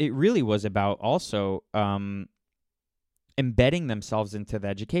 It really was about also embedding themselves into the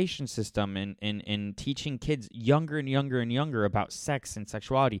education system and teaching kids younger and younger and younger about sex and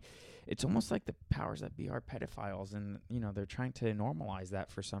sexuality. It's almost like the powers that be are pedophiles, and they're trying to normalize that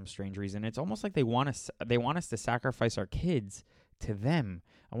for some strange reason. It's almost like they want us to sacrifice our kids to them.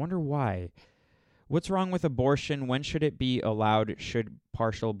 I wonder why. What's wrong with abortion? When should it be allowed? Should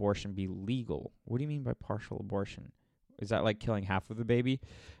partial abortion be legal? What do you mean by partial abortion? Is that like killing half of the baby?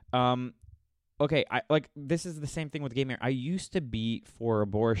 Okay, this is the same thing with gay marriage. I used to be for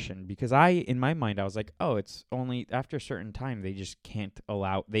abortion because in my mind, I was like, oh, it's only after a certain time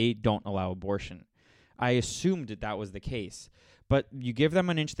they don't allow abortion. I assumed that was the case. But you give them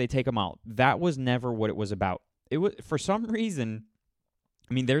an inch, they take them out. That was never what it was about. It was, for some reason,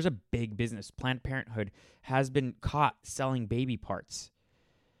 I mean, there's a big business. Planned Parenthood has been caught selling baby parts.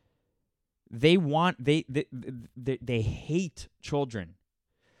 They hate children.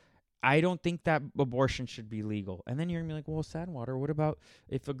 I don't think that abortion should be legal. And then you're going to be like, well, Sadwater, what about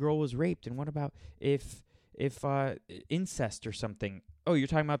if a girl was raped? And what about if incest or something? Oh, you're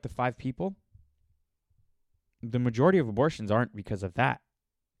talking about the 5 people? The majority of abortions aren't because of that.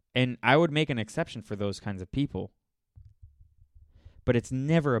 And I would make an exception for those kinds of people. But it's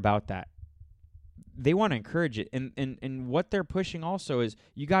never about that. They want to encourage it. And what they're pushing also is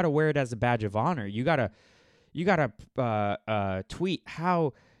you got to wear it as a badge of honor. You got to tweet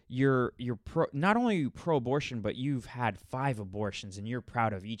how you're not only are you pro-abortion, but you've had 5 abortions and you're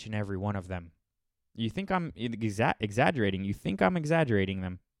proud of each and every one of them. You think I'm exaggerating? You think I'm exaggerating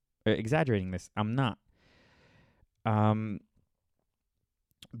this? I'm not.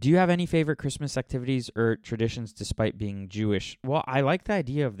 Do you have any favorite Christmas activities or traditions despite being Jewish? Well, I like the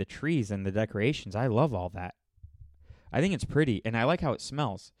idea of the trees and the decorations. I love all that. I think it's pretty, and I like how it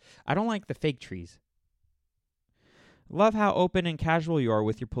smells. I don't like the fake trees. Love how open and casual you are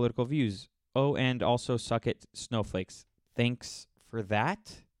with your political views. Oh, and also suck it, snowflakes. Thanks for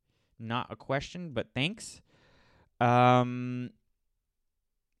that. Not a question, but thanks. A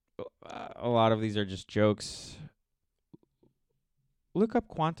lot of these are just jokes. Look up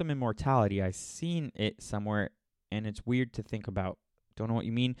quantum immortality. I've seen it somewhere, and it's weird to think about. Don't know what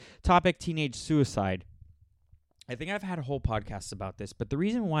you mean. Topic, teenage suicide. I think I've had a whole podcast about this, but the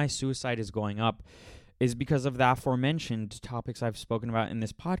reason why suicide is going up is because of the aforementioned topics I've spoken about in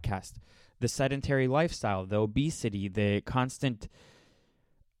this podcast. The sedentary lifestyle, the obesity, the constant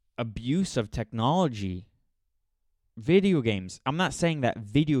abuse of technology, video games. I'm not saying that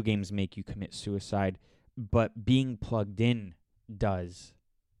video games make you commit suicide, but being plugged in does.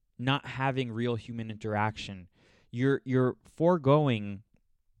 Not having real human interaction. You're foregoing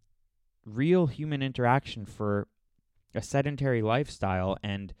real human interaction for a sedentary lifestyle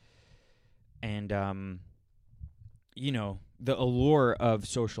and the allure of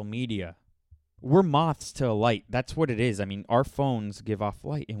social media. We're moths to a light. That's what it is. I mean, our phones give off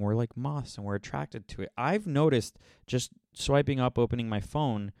light, and we're like moths, and we're attracted to it. I've noticed just swiping up, opening my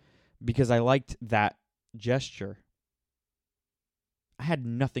phone, because I liked that gesture. I had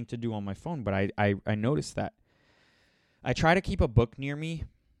nothing to do on my phone, but I noticed that. I try to keep a book near me,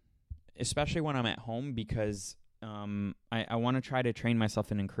 especially when I'm at home, because I want to try to train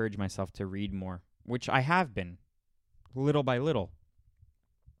myself and encourage myself to read more, which I have been, little by little.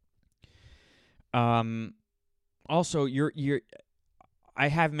 Also, I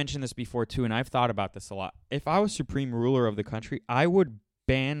have mentioned this before too, and I've thought about this a lot. If I was supreme ruler of the country, I would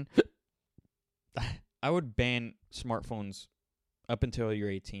ban smartphones up until you're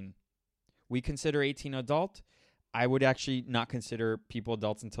 18. We consider 18 adult. I would actually not consider people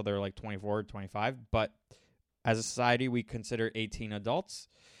adults until they're like 24 or 25, but as a society, we consider 18 adults.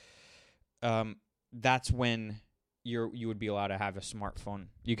 That's when you would be allowed to have a smartphone.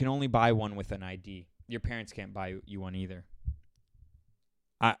 You can only buy one with an ID. Your parents can't buy you one either.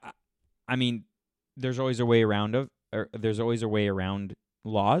 I mean, there's always a way around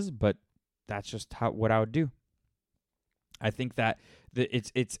laws, but that's just what I would do. I think that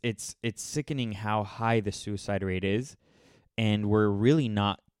it's sickening how high the suicide rate is, and we're really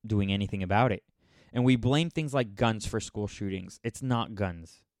not doing anything about it. And we blame things like guns for school shootings. It's not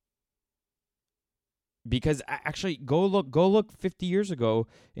guns. Because actually, go look 50 years ago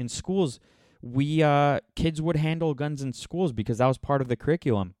in schools, kids would handle guns in schools because that was part of the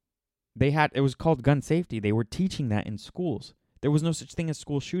curriculum. It was called gun safety. They were teaching that in schools. There was no such thing as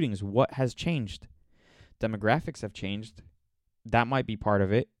school shootings. What has changed? Demographics have changed. That might be part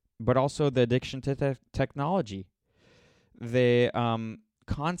of it, but also the addiction to technology. The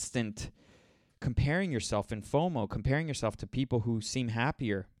constant comparing yourself in FOMO, comparing yourself to people who seem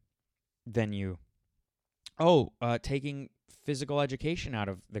happier than you. Taking physical education out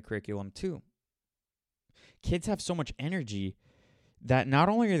of the curriculum too. Kids have so much energy that not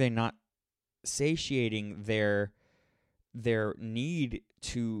only are they not satiating their need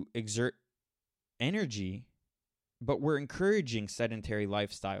to exert energy, but we're encouraging sedentary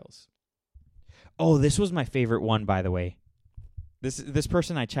lifestyles. Oh, this was my favorite one, by the way. This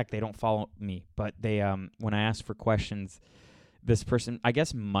person I checked, they don't follow me, but they when I asked for questions, this person I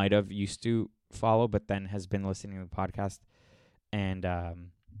guess might have used to follow, but then has been listening to the podcast, and I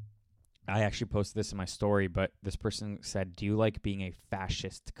actually posted this in my story, but this person said, "Do you like being a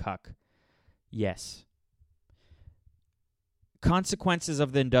fascist cuck?" Yes. Consequences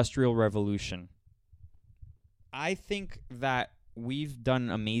of the Industrial Revolution. I think that we've done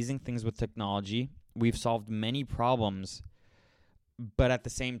amazing things with technology. We've solved many problems, but at the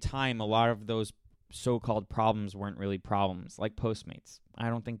same time, a lot of those so-called problems weren't really problems, like Postmates. I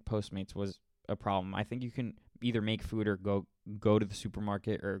don't think Postmates was a problem. I think you can either make food or go to the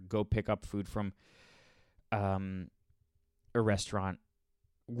supermarket or go pick up food from a restaurant.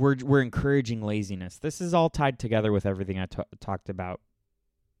 We're encouraging laziness. This is all tied together with everything I talked about.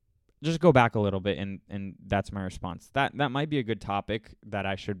 Just go back a little bit, and that's my response. That might be a good topic that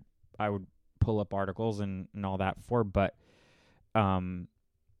I would pull up articles and all that for, but I'm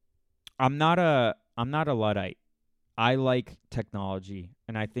not a Luddite. I like technology,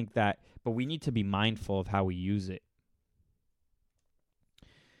 and I think that, but we need to be mindful of how we use it.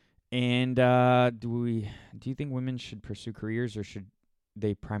 And do you think women should pursue careers, or should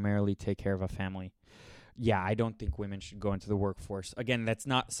they primarily take care of a family? Yeah, I don't think women should go into the workforce. Again, that's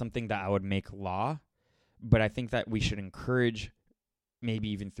not something that I would make law, but I think that we should encourage, maybe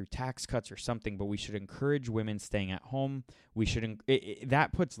even through tax cuts or something, but we should encourage women staying at home. We should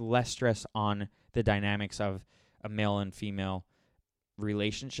that puts less stress on the dynamics of a male and female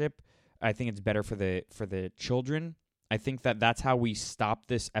relationship. I think it's better for the children. I think that that's how we stop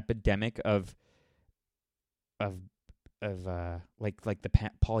this epidemic of like the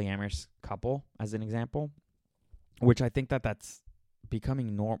polyamorous couple, as an example, which I think that's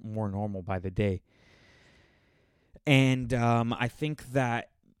becoming more normal by the day. And I think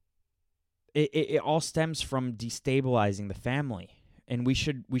that it all stems from destabilizing the family, and we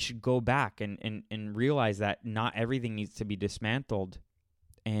should go back and realize that not everything needs to be dismantled,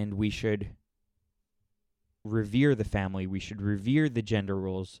 and we should revere the family. We should revere the gender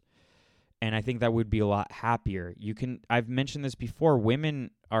roles. And I think that would be a lot happier. I've mentioned this before,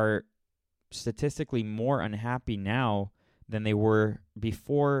 women are statistically more unhappy now than they were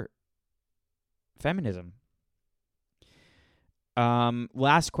before feminism.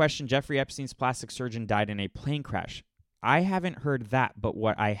 Last question. Jeffrey Epstein's plastic surgeon died in a plane crash. I haven't heard that, but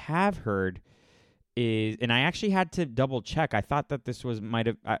what I have heard is, and I actually had to double check. I thought that this might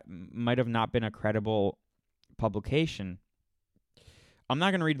have not been a credible publication. I'm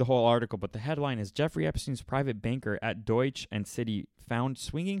not going to read the whole article, but the headline is Jeffrey Epstein's private banker at Deutsche and Citi found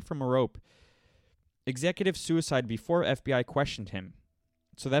swinging from a rope. Executive suicide before FBI questioned him.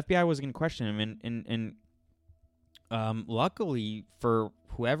 So the FBI was going to question him, and luckily for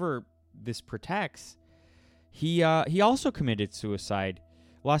whoever this protects, he also committed suicide.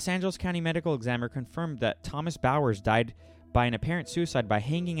 Los Angeles County Medical Examiner confirmed that Thomas Bowers died by an apparent suicide by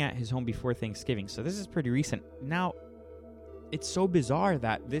hanging at his home before Thanksgiving. So this is pretty recent. Now, it's so bizarre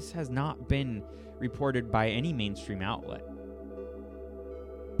that this has not been reported by any mainstream outlet.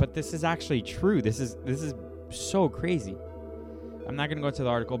 But this is actually true. This is so crazy. I'm not going to go into the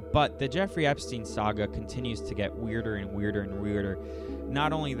article, but the Jeffrey Epstein saga continues to get weirder and weirder and weirder.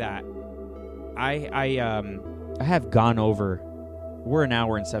 Not only that, I have gone over. We're an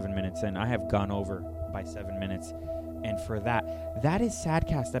hour and 7 minutes in. I have gone over by 7 minutes. And for that is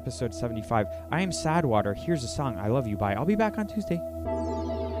Sadcast episode 75. I am Sadwater. Here's a song, I Love You, bye. I'll be back on Tuesday.